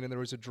into a green and there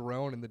was a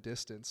drone in the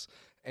distance.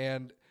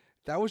 And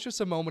that was just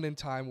a moment in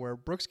time where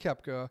Brooks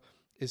Koepka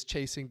is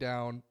chasing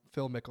down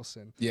Phil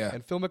Mickelson. Yeah.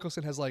 And Phil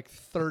Mickelson has like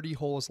 30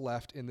 holes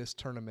left in this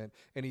tournament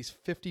and he's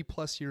 50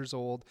 plus years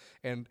old.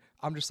 And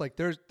I'm just like,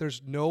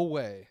 there's no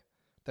way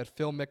that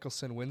Phil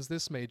Mickelson wins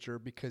this major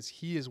because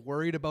he is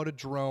worried about a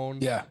drone.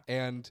 Yeah.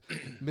 And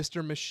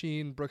Mr.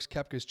 Machine Brooks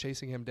Koepka is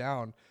chasing him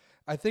down.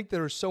 I think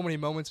there are so many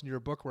moments in your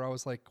book where I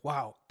was like,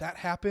 wow, that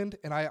happened.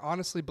 And I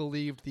honestly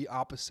believed the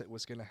opposite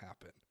was going to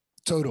happen.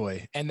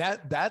 Totally. And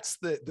that's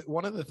the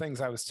one of the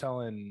things I was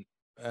telling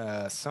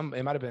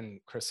it might've been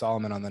Chris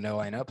Solomon on the No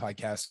Line Up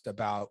podcast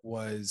about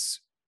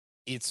was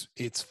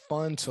it's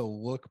fun to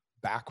look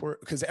backward,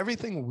 because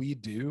everything we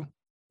do,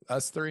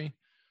 us three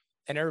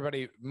and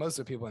everybody, most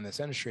of the people in this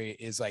industry,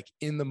 is like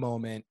in the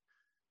moment.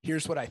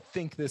 here's what I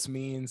think this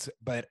means,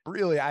 but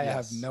really I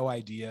have Yes. no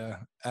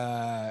idea.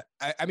 I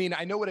mean,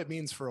 I know what it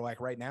means for like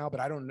right now, but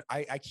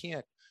I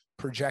can't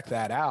project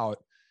that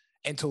out.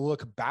 And to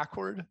look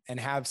backward and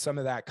have some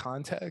of that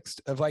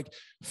context of like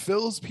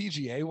Phil's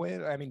PGA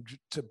win. I mean,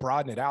 to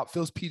broaden it out,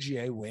 Phil's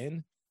PGA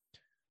win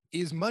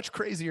is much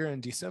crazier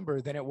in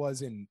December than it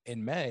was in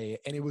May.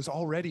 And it was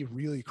already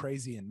really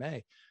crazy in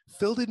May.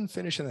 Phil didn't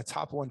finish in the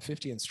top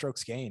 150 in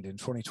strokes gained in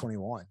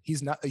 2021.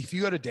 He's not, if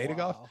you go to Data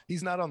Golf,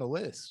 he's not on the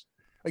list.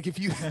 Like if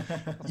you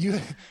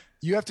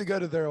have to go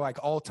to their like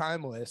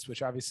all-time list,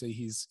 which obviously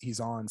he's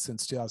on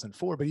since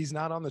 2004, but he's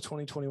not on the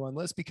 2021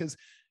 list because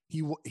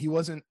he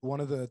wasn't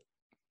one of the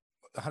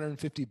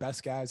 150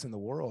 best guys in the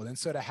world. And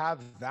so to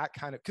have that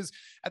kind of, because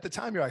at the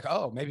time you're like,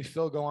 oh, maybe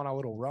Phil go on a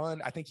little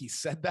run. I think he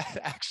said that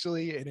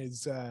actually in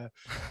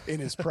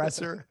his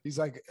presser. He's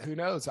like, who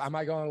knows? I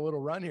might go on a little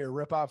run here,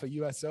 rip off a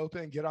US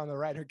Open, get on the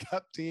Ryder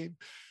Cup team.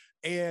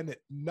 And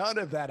none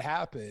of that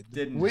happened.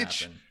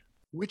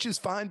 Which is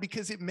fine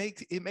because it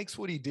makes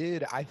what he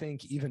did, I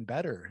think, even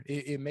better.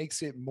 It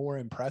makes it more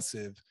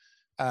impressive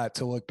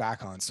to look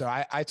back on. So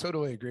I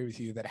totally agree with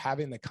you that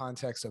having the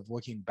context of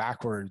looking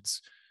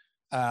backwards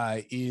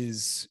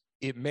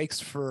it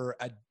makes for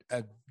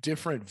a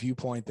different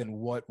viewpoint than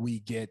what we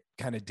get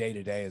kind of day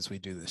to day as we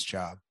do this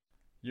job.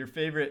 Your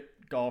favorite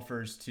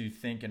golfers to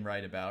think and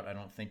write about, I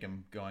don't think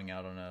I'm going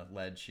out on a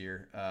ledge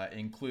here,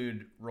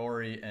 include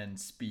Rory and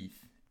Spieth.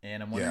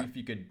 And I'm wondering if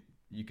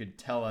you could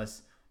tell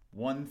us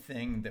one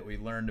thing that we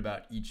learned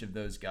about each of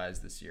those guys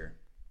this year.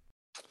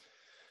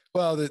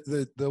 Well,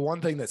 the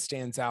one thing that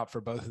stands out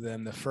for both of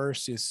them, the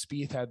first is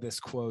Spieth had this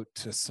quote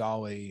to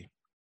Solly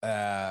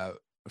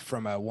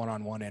from a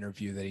one-on-one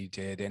interview that he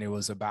did, and it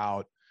was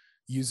about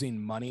using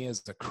money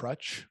as a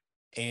crutch.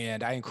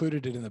 And I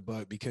included it in the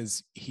book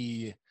because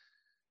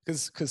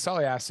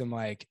Solly asked him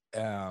like,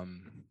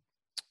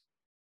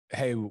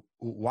 hey,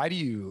 why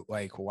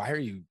are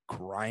you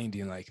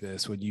grinding like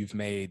this when you've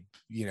made,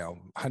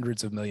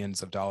 hundreds of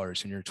millions of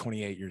dollars and you're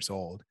 28 years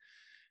old?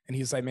 And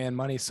he's like, man,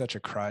 money is such a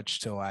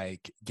crutch to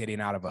like getting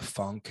out of a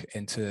funk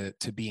and to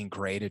being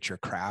great at your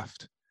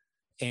craft.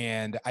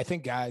 And I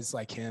think guys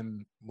like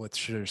him,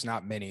 which there's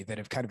not many, that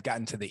have kind of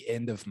gotten to the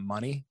end of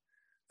money.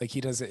 Like he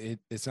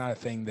doesn't, it's not a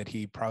thing that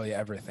he probably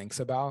ever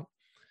thinks about.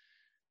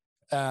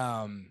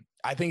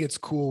 I think it's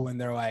cool when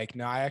they're like,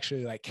 no, I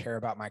actually like care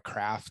about my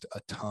craft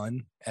a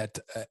ton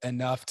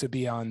enough to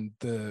be on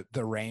the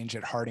range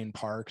at Harding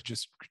Park,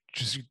 just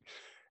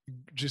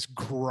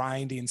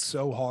grinding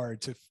so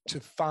hard to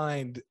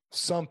find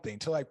something,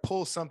 to like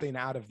pull something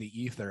out of the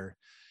ether.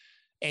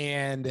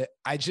 And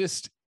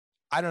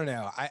I don't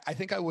know. I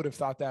think I would have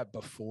thought that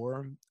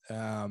before,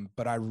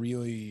 but it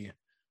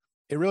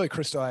really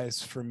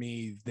crystallized for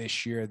me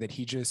this year that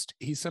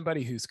he's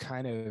somebody who's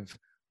kind of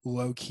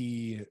low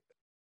key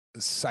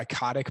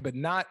psychotic, but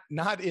not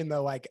in the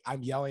like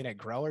I'm yelling at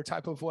Greller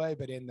type of way,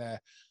 but in the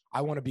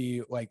I want to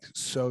be like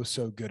so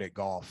good at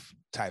golf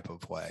type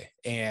of way.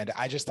 And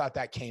I just thought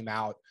that came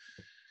out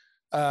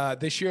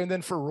this year. And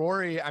then for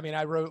Rory, I mean,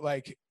 I wrote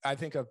like I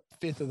think a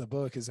fifth of the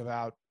book is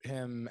about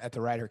him at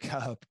the Ryder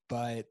Cup,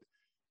 but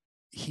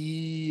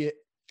I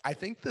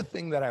think the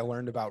thing that I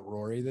learned about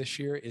Rory this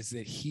year is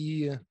that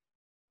he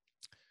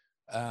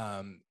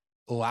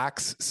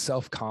lacks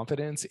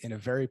self-confidence in a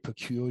very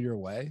peculiar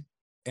way.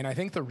 And I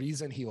think the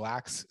reason he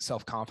lacks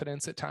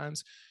self-confidence at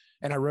times,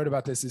 and I wrote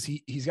about this, is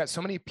he's got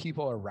so many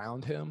people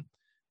around him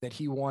that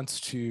he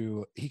wants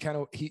to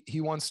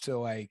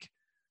like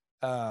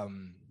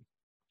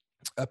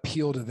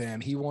appeal to them.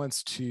 He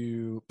wants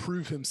to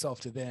prove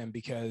himself to them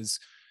because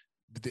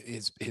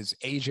his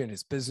agent,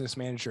 his business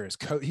manager, his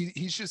coach,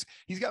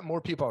 he's got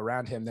more people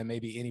around him than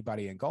maybe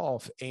anybody in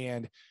golf.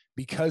 And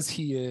because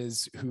he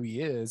is who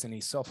he is and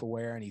he's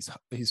self-aware and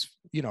he's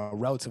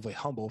relatively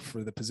humble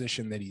for the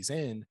position that he's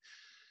in,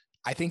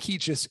 I think he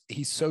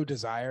so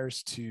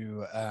desires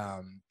to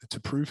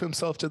prove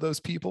himself to those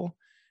people.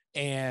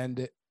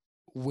 And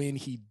when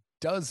he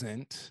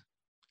doesn't,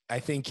 I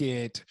think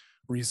it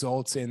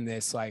results in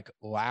this like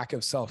lack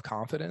of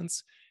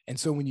self-confidence. And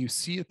so when you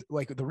see it,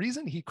 like the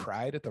reason he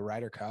cried at the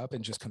Ryder Cup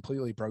and just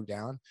completely broke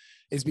down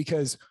is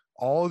because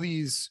all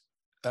these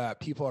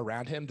people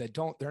around him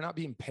they're not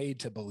being paid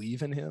to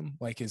believe in him,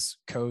 like his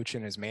coach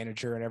and his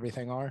manager and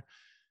everything are.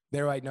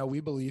 They're like, no, we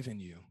believe in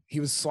you. He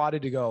was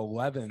slotted to go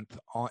 11th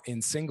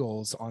in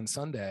singles on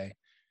Sunday.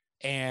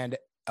 And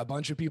a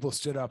bunch of people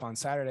stood up on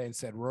Saturday and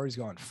said, Rory's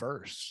going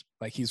first.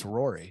 Like he's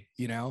Rory,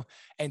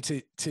 and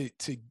to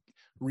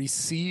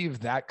receive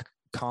that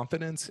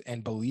confidence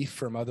and belief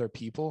from other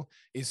people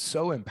is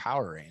so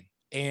empowering.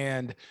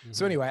 And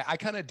so anyway, I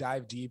kind of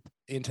dive deep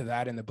into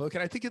that in the book.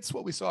 And I think it's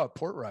what we saw at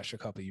Portrush a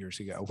couple of years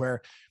ago,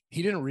 where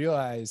he didn't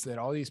realize that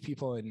all these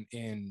people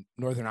in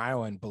Northern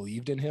Ireland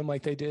believed in him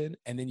like they did.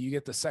 And then you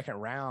get the second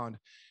round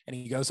and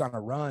he goes on a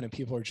run and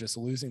people are just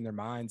losing their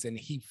minds. And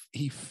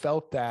he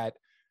felt that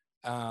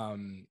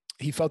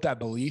he felt that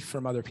belief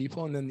from other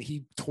people, and then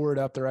he tore it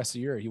up the rest of the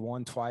year. He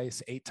won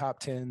twice, 8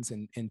 top 10s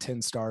in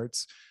 10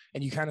 starts.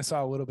 And you kind of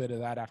saw a little bit of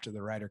that after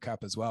the Ryder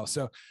Cup as well.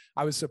 So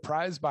I was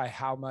surprised by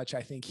how much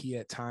I think he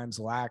at times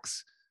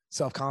lacks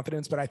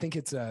self-confidence, but I think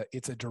it's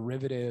a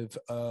derivative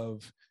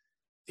of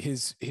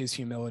his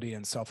humility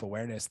and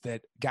self-awareness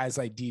that guys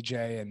like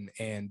DJ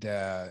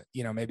and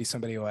you know, maybe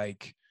somebody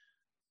like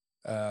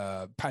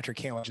Patrick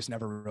Cantlay just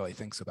never really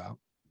thinks about.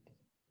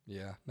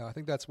 Yeah, no, I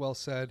think that's well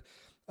said.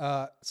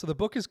 So the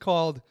book is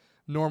called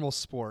Normal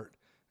Sport,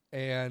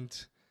 and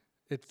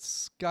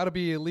it's got to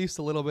be at least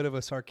a little bit of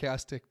a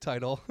sarcastic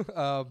title.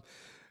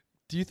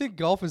 Do you think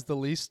golf is the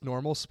least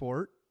normal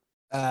sport?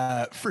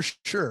 For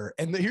sure.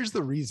 And here's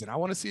the reason. I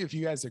want to see if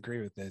you guys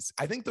agree with this.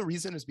 I think the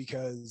reason is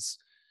because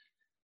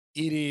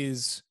it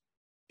is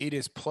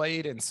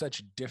played in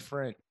such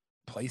different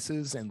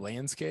places and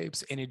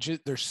landscapes, and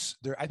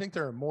I think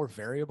there are more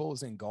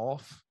variables in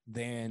golf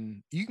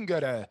than you can go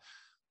to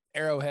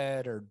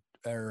Arrowhead or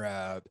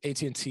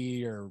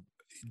AT&T or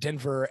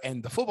Denver,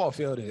 and the football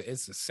field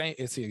is the same.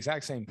 It's the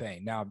exact same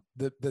thing. Now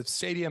the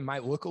stadium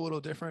might look a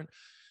little different,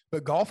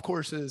 but golf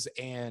courses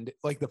and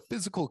like the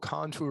physical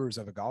contours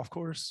of a golf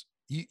course,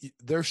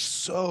 they're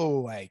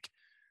so like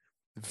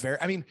very,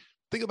 I mean,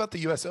 think about the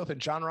US Open.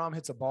 Jon Rahm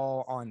hits a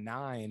ball on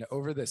 9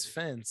 over this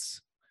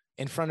fence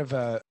in front of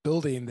a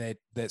building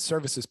that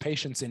services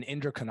patients in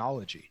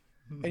endocrinology.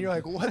 And you're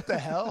like, what the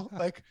hell?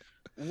 Like,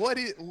 what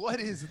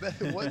is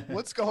that?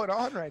 What's going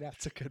on right now?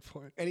 That's a good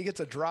point. And he gets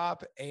a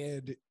drop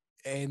and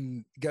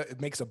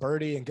makes a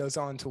birdie and goes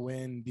on to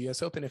win the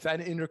US Open. If that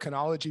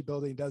endocrinology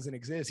building doesn't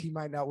exist, he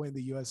might not win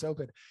the US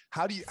Open.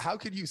 How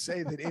could you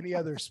say that any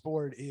other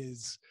sport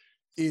is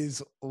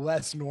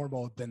less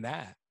normal than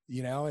that?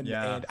 You know, and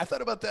I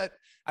thought about that.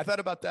 I thought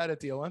about that at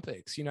the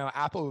Olympics. You know,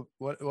 Apple.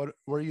 What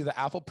were you, the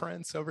Apple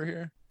Prince over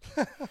here?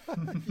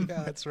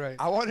 Yeah, that's right.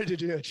 I wanted to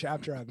do a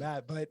chapter on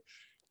that, but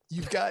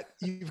you've got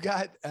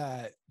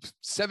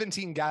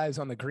 17 guys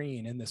on the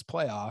green in this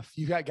playoff.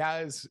 You've got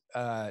guys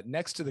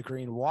next to the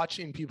green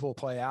watching people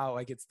play out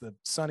like it's the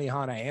Sunny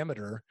Hana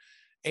Amateur,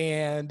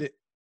 and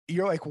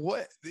you're like,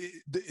 what?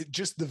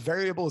 Just the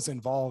variables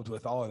involved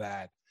with all of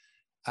that.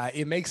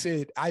 It makes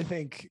it, I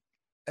think,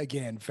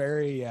 again,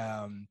 very.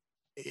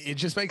 It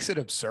just makes it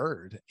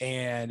absurd,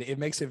 and it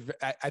makes it.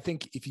 I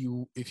think if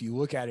you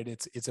look at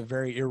it, it's a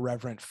very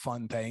irreverent,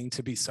 fun thing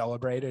to be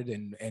celebrated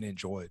and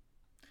enjoyed.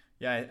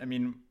 Yeah, I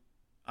mean,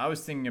 I was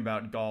thinking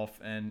about golf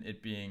and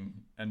it being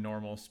a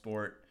normal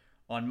sport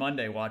on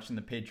Monday, watching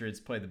the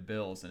Patriots play the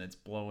Bills, and it's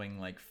blowing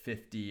like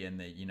 50, and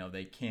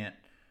they can't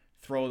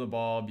throw the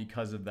ball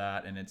because of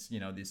that, and it's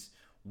these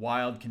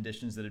wild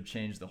conditions that have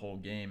changed the whole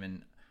game.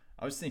 And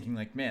I was thinking,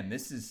 like, man,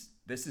 this is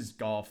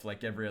golf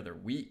like every other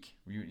week.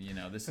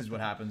 This is what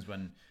happens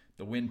when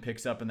the wind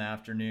picks up in the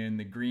afternoon,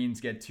 the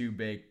greens get too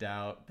baked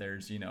out,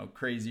 there's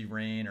crazy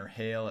rain or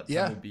hail at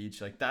Pebble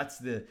Beach. Like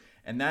that's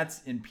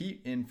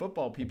in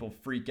football, people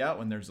freak out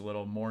when there's a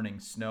little morning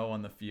snow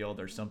on the field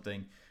or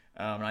something.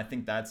 And I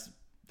think that's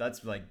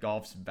like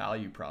golf's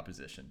value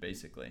proposition,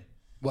 basically.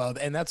 Well,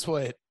 and that's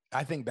what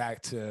I think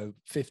back to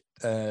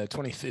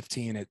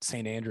 2015 at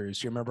St.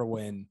 Andrews. You remember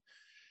when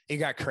it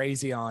got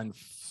crazy on,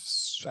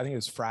 I think it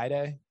was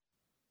Friday,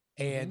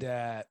 and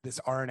this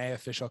RNA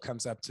official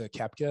comes up to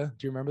Koepka.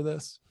 Do you remember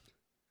this?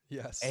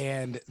 Yes.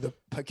 And the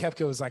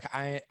Koepka was like,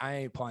 I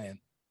ain't playing.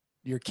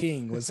 Your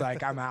king was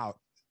like, I'm out.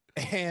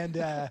 And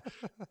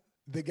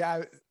the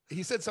guy,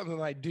 he said something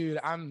like, dude,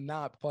 I'm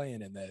not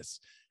playing in this.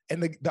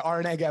 And the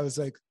RNA guy was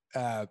like,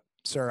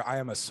 sir, I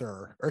am a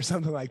sir, or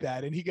something like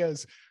that. And he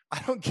goes,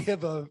 I don't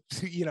give a,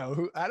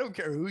 I don't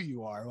care who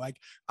you are. Like,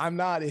 I'm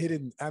not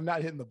hitting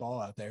the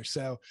ball out there.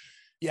 So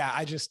yeah,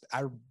 I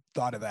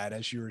thought of that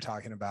as you were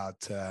talking about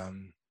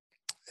the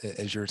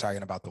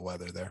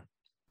weather there.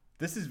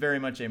 This is very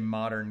much a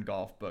modern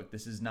golf book.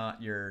 This is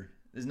not your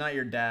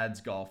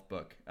dad's golf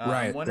book.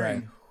 Right. I'm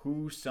wondering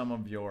who some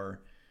of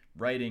your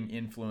writing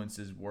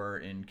influences were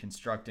in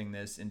constructing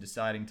this and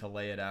deciding to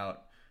lay it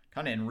out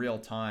kind of in real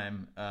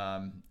time.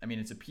 I mean,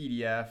 it's a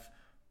PDF,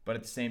 but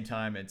at the same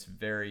time, it's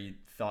very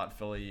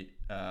thoughtfully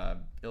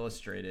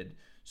illustrated.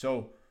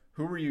 So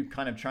who were you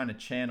kind of trying to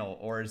channel,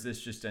 or is this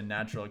just a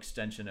natural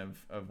extension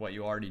of what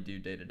you already do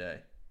day to day?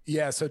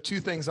 Yeah. So 2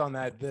 things on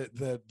that.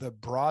 The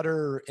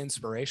broader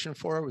inspiration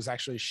for it was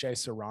actually Shea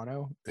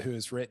Serrano, who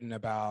has written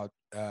about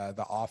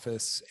The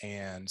Office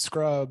and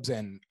Scrubs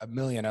and a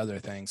million other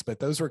things. But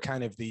those were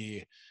kind of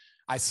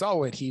I saw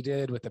what he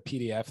did with the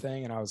PDF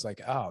thing, and I was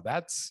like, oh,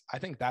 I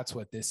think that's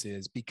what this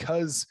is.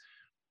 Because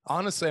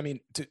honestly, I mean,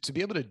 to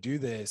be able to do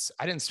this,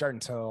 I didn't start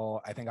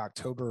until I think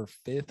October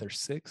 5th or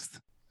 6th.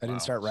 I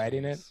didn't start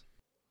writing it.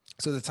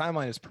 So the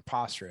timeline is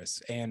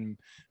preposterous. And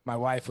my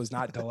wife was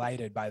not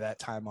delighted by that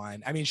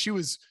timeline. I mean,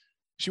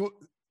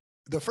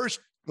 the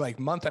first like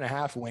month and a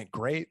half went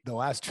great. The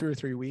last 2 or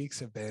 3 weeks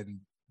have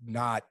been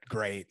not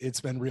great. It's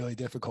been really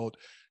difficult.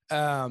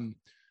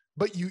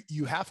 But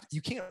you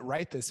can't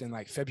write this in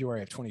like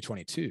February of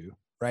 2022,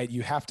 right?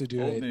 You have to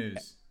do Old it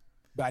news.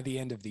 by the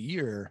end of the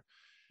year.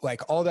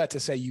 like all that to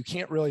say, you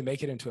can't really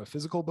make it into a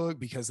physical book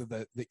because of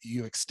the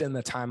you extend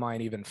the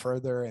timeline even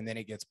further, and then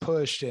it gets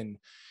pushed, and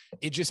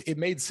it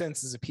made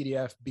sense as a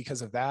PDF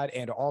because of that,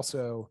 and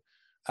also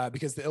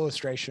because the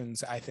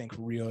illustrations I think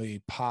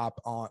really pop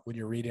on when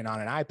you're reading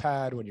on an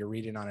iPad, when you're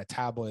reading on a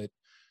tablet,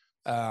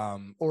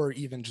 or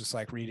even just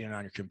like reading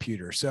on your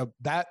computer. So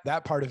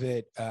that part of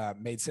it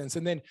made sense.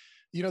 And then,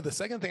 the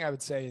second thing I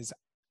would say is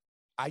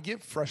I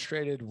get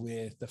frustrated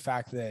with the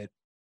fact that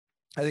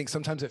I think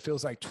sometimes it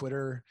feels like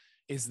Twitter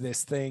is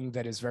this thing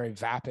that is very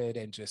vapid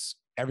and just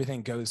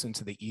everything goes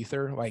into the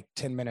ether like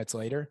 10 minutes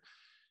later.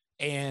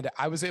 And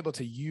I was able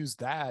to use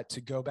that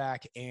to go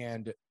back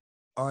and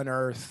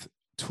unearth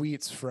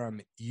tweets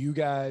from you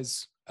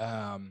guys,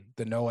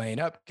 the Noah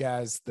Ain't Up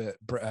guys, the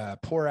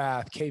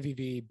Porath,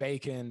 KVV,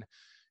 Bacon,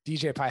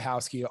 DJ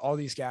Piehowski, all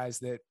these guys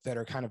that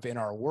are kind of in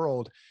our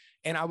world.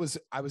 And I was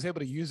able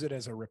to use it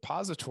as a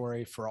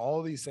repository for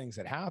all these things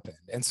that happened.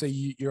 And so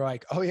you're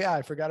like, oh yeah,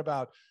 I forgot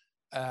about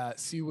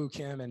Siwoo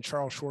Kim and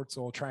Charles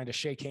Schwartzel trying to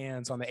shake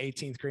hands on the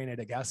 18th green at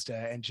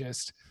Augusta, and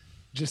just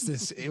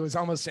this, it was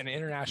almost an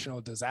international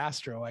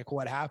disaster, like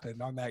what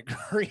happened on that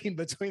green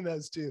between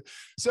those two.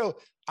 So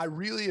I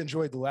really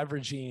enjoyed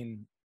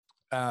leveraging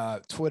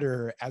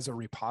Twitter as a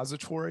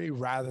repository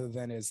rather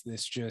than as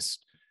this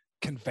just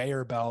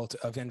conveyor belt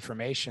of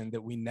information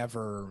that we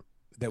never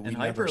see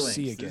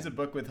again. This is a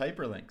book with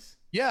hyperlinks.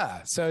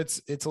 Yeah, so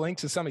it's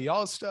linked to some of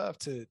y'all's stuff,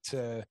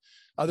 to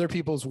other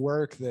people's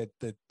work that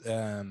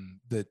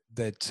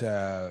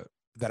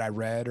I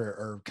read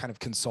or kind of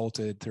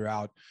consulted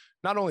throughout,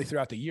 not only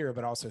throughout the year,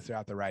 but also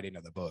throughout the writing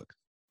of the book.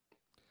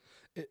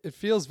 It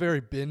feels very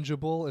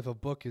bingeable if a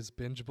book is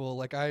bingeable.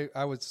 Like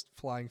I was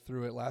flying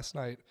through it last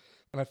night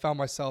and I found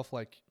myself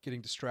like getting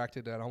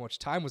distracted at how much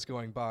time was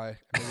going by.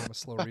 Maybe I'm a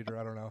slow reader,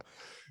 I don't know.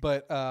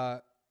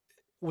 But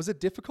was it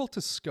difficult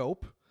to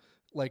scope?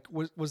 Like,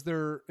 was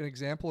there an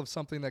example of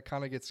something that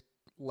kind of gets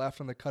left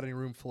on the cutting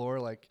room floor?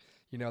 Like,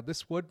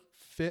 this would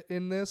fit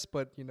in this,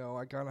 but,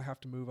 I kind of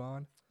have to move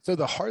on. So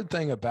the hard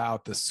thing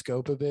about the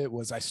scope of it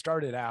was I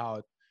started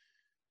out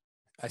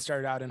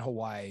in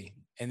Hawaii,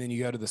 and then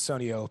you go to the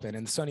Sony Open,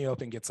 and the Sony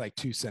Open gets like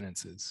 2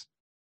 sentences,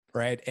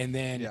 right? And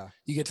then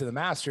you get to the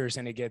Masters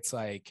and it gets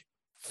like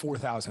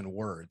 4,000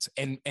 words.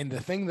 And the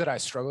thing that I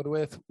struggled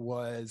with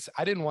was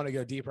I didn't want to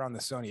go deeper on the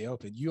Sony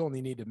Open. You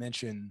only need to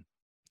mention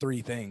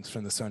 3 things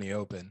from the Sony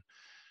Open.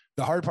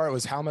 The hard part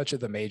was how much of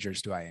the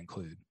majors do I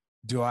include?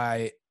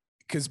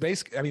 Because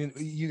basically, I mean,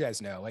 you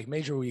guys know, like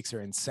major weeks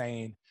are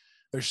insane.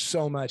 There's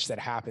so much that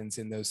happens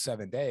in those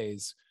 7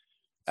 days.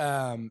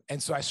 And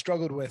so I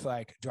struggled with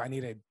like, do I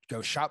need to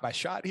go shot by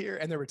shot here?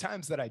 And there were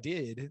times that I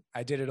did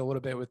it a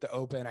little bit with the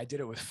Open. I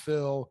did it with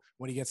Phil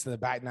when he gets to the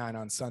back nine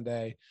on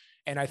Sunday.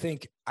 And I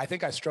think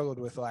I struggled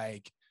with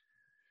like,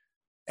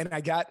 and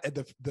I got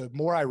the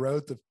more I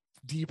wrote, the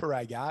deeper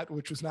I got,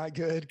 which was not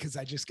good. Cause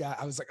I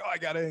was like, oh, I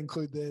got to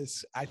include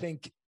this. I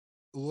think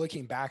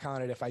looking back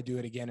on it, if I do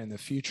it again in the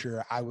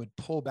future, I would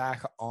pull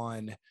back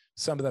on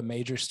some of the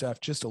major stuff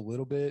just a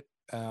little bit,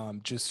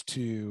 just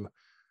to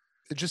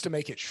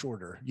make it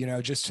shorter,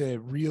 just to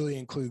really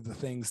include the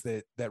things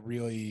that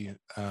really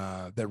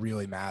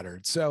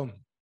mattered. So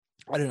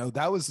I don't know.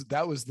 That was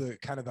the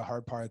kind of the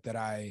hard part that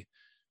I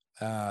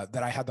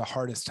had the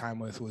hardest time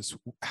with, was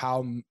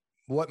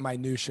what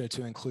minutia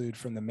to include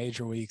from the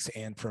major weeks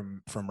and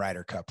from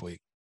Ryder Cup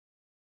week.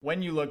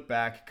 When you look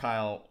back,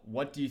 Kyle,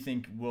 what do you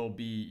think will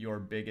be your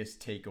biggest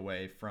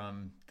takeaway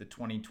from the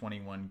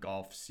 2021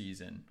 golf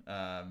season?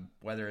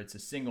 Whether it's a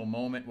single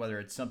moment, whether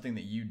it's something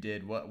that you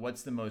did,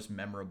 what's the most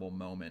memorable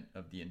moment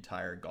of the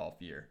entire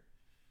golf year?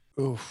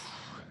 Oof.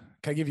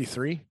 Can I give you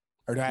 3,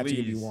 or do I have to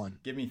give you 1?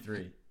 Give me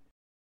 3.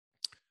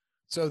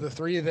 So the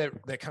 3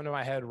 that come to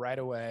my head right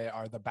away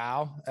are the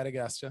bow at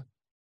Augusta,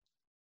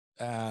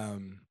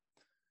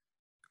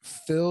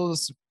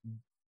 Phil's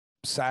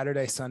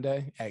Saturday,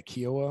 Sunday at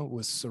Kiowa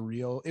was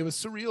surreal. It was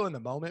surreal in the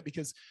moment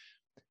because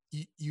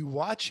you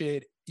watch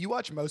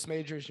most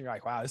majors and you're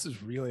like, wow, this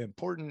is really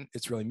important.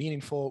 It's really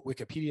meaningful.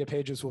 Wikipedia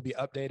pages will be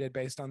updated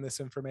based on this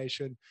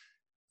information.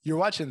 You're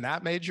watching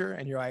that major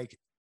and you're like,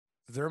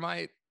 there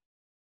might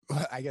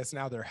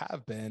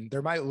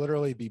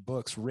literally be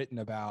books written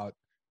about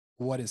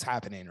what is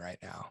happening right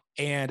now.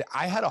 And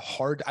I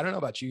don't know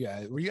about you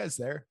guys. Were you guys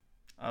there?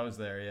 I was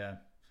there. Yeah.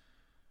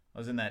 I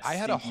was in that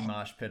stinky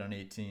mosh pit on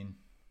 18.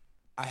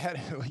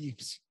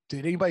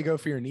 Did anybody go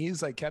for your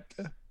knees like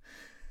Koepka?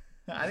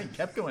 I think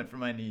Koepka went for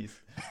my knees.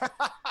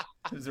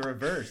 It was a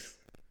reverse.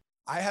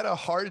 I had a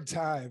hard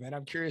time, and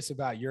I'm curious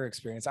about your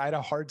experience. I had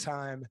a hard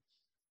time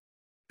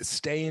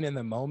staying in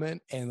the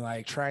moment and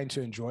like trying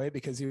to enjoy it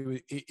because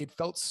it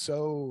felt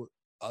so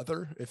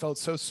other. It felt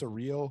so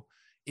surreal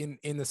in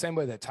the same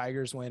way that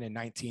Tigers win in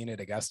 19 at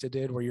Augusta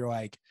did, where you're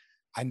like,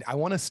 I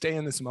want to stay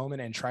in this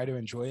moment and try to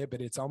enjoy it,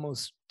 but it's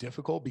almost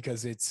difficult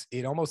because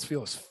it almost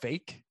feels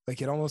fake.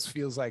 Like it almost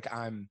feels like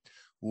I'm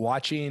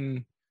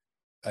watching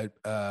a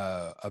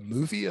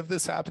movie of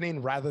this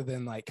happening rather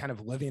than like kind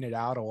of living it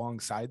out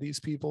alongside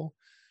these people.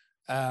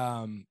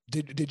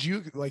 Did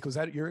you like, was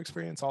that your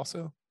experience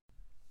also?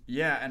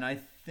 Yeah, and I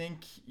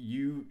think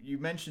you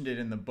mentioned it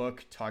in the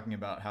book, talking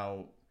about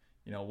how,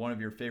 one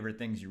of your favorite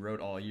things you wrote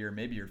all year,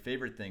 maybe your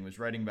favorite thing, was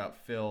writing about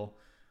Phil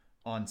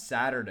on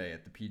Saturday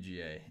at the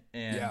PGA.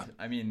 And Yeah.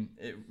 I mean,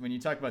 when you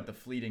talk about the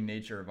fleeting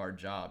nature of our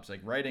jobs,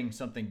 like writing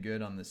something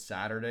good on the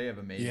Saturday of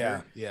a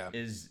major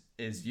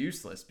is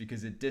useless,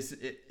 because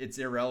it's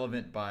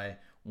irrelevant by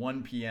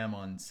 1 p.m.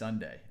 on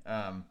Sunday.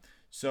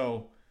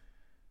 So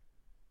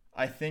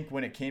I think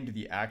when it came to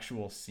the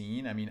actual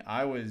scene, I mean,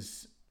 I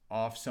was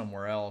off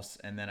somewhere else,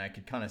 and then I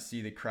could kind of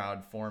see the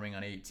crowd forming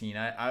on 18.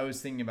 I was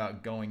thinking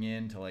about going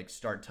in to like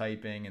start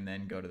typing and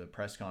then go to the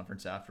press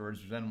conference afterwards.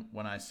 But then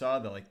when I saw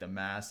the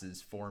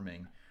masses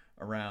forming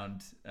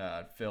around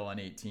Phil on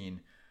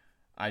 18,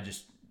 I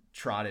just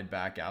trotted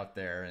back out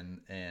there,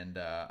 and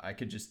I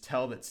could just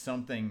tell that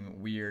something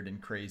weird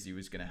and crazy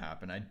was going to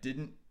happen. I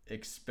didn't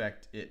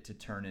expect it to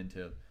turn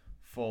into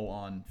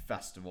full-on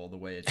festival the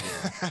way it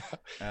did,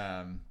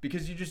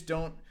 because you just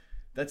don't.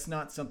 That's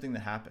not something that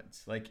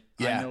happens. Like,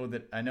 I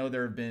know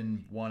there have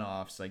been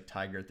one-offs like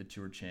Tiger at the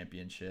Tour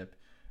Championship,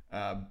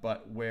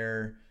 but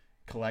where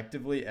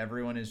collectively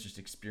everyone is just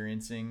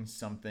experiencing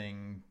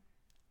something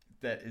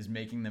that is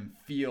making them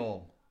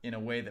feel in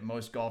a way that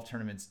most golf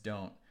tournaments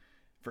don't.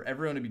 For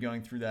everyone to be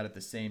going through that at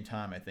the same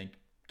time, I think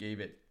gave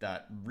it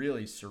that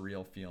really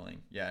surreal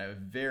feeling. Yeah,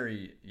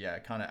 very,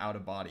 kind of out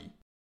of body.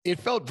 It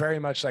felt very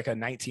much like a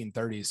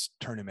 1930s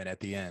tournament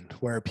at the end,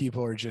 where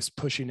people are just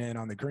pushing in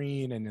on the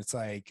green, and it's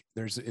like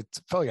it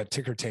felt like a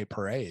ticker tape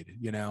parade,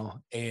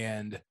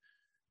 And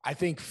I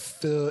think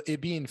Phil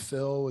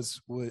was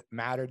what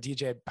mattered.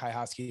 DJ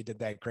Piehowski did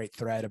that great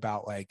thread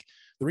about like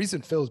the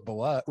reason Phil's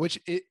beloved, which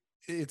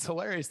it's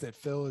hilarious that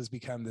Phil has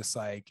become this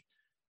like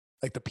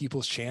the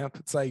people's champ.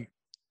 It's like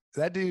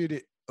that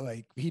dude,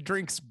 like he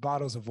drinks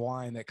bottles of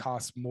wine that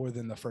cost more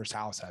than the first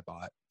house I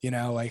bought. He's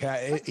not like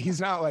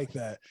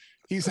that.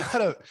 He's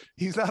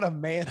not a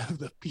man of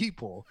the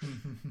people,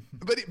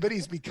 but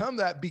he's become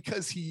that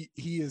because he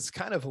has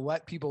kind of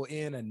let people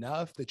in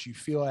enough that you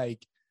feel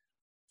like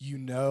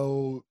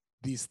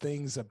these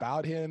things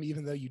about him,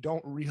 even though you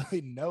don't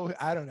really know.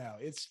 I don't know.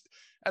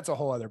 That's a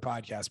whole other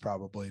podcast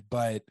probably,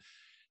 but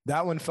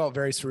that one felt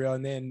very surreal.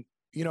 And then,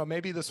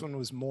 maybe this one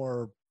was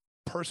more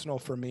personal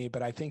for me,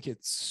 but I think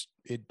it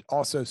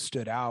also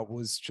stood out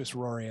was just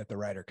Rory at the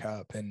Ryder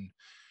Cup and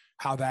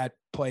how that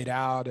played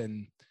out.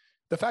 And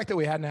the fact that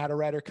we hadn't had a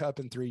Ryder Cup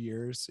in 3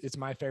 years, it's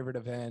my favorite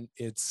event.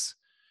 It's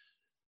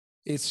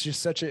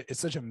just such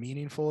a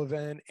meaningful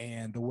event.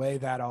 And the way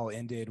that all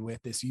ended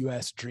with this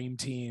US dream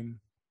team,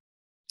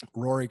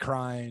 Rory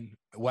crying,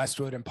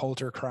 Westwood and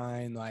Poulter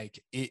crying,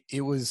 like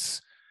it was,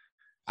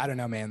 I don't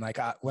know, man. Like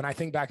when I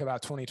think back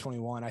about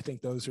 2021, I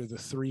think those are the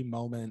 3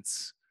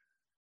 moments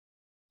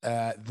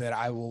that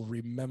I will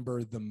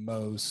remember the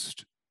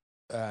most.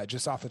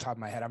 Just off the top of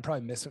my head, I'm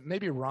probably missing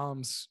maybe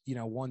Rahm's,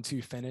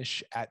 1-2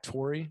 finish at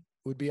Torrey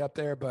would be up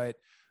there, but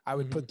I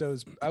would put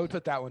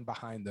that one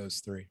behind those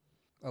 3.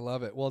 I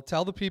love it. Well,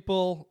 tell the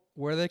people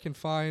where they can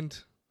find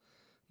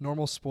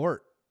Normal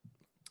Sport.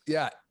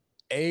 Yeah.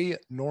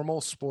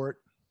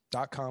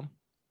 anormalsport.com.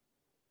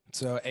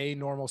 So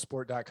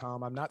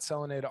anormalsport.com. I'm not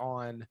selling it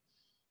on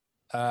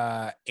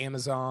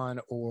Amazon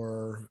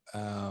or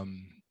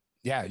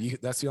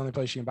that's the only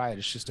place you can buy it.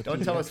 It's just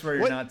Don't tell us where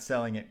you're not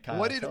selling it, Kyle.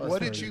 What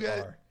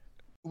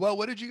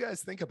did you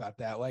guys think about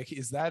that? Like,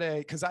 is that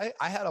because I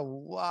had a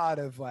lot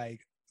of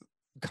like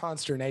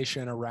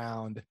consternation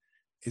around,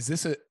 is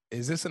this an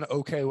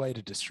okay way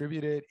to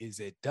distribute it? Is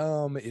it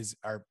dumb? Is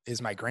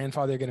my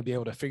grandfather going to be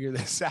able to figure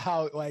this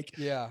out? Like,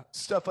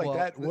 stuff like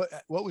that.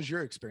 What was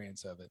your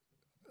experience of it?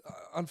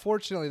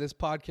 Unfortunately, this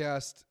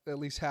podcast, at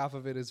least half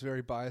of it, is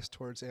very biased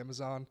towards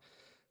Amazon.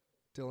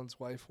 Dylan's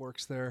wife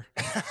works there.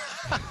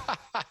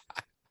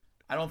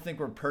 I don't think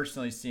we're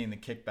personally seeing the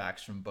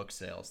kickbacks from book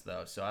sales,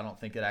 though, so I don't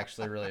think it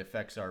actually really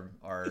affects our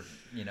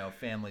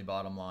family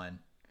bottom line.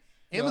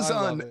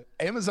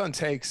 Amazon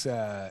takes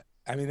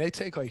they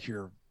take like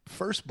your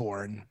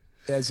firstborn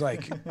as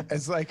like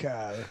it's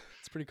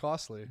pretty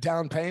costly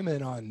down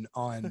payment on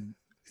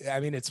I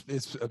mean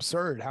it's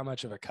absurd how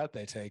much of a cut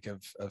they take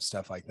of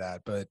stuff like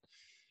that. But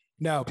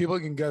no, people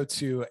can go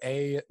to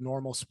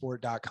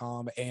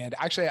anormalsport.com, and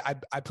actually I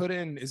put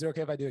in, is it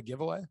okay if I do a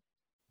giveaway?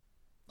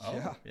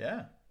 Oh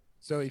yeah.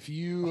 So if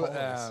you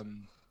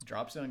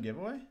Drop Zone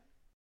giveaway?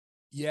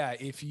 Yeah,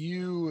 if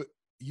you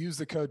use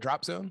the code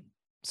DROPZONE,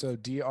 so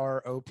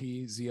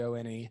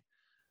DROPZONE,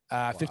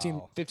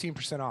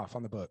 15% off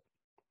on the book.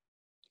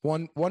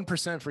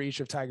 1% for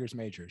each of Tiger's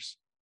majors.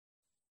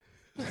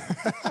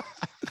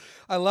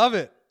 I love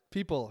it.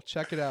 People,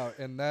 check it out.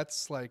 And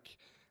that's like,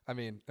 I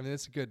mean,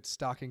 it's a good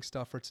stocking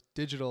stuffer. It's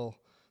digital.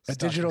 A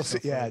digital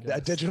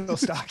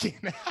stocking.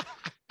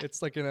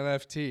 It's like an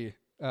NFT.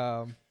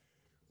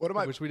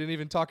 Which we didn't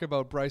even talk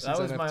about Bryson's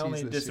NFTs. That was my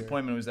only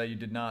disappointment, was that you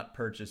did not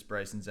purchase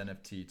Bryson's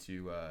NFT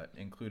to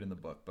include in the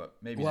book, but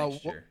maybe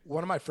next year.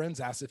 One of my friends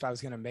asked if I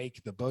was going to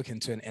make the book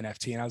into an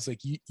NFT, and I was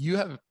like, you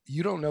have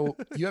no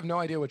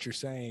idea what you're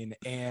saying.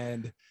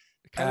 And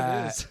it kind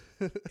of is.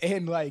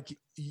 And like,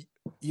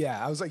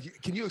 Yeah, I was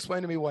like, can you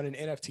explain to me what an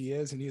NFT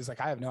is? And he was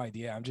like, I have no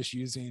idea. I'm just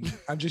using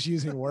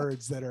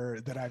words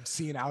that I've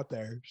seen out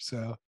there.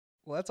 So,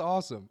 well, that's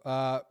awesome.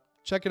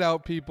 Check it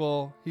out,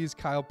 people. He's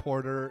Kyle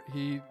Porter.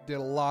 He did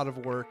a lot of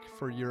work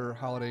for your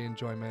holiday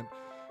enjoyment.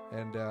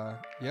 And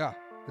yeah,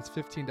 it's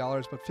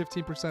 $15, but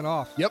 15%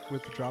 off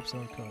with the Drop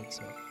Zone code.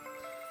 So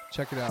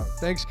check it out.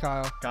 Thanks,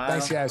 Kyle.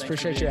 Thanks, guys.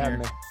 Appreciate you having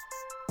me.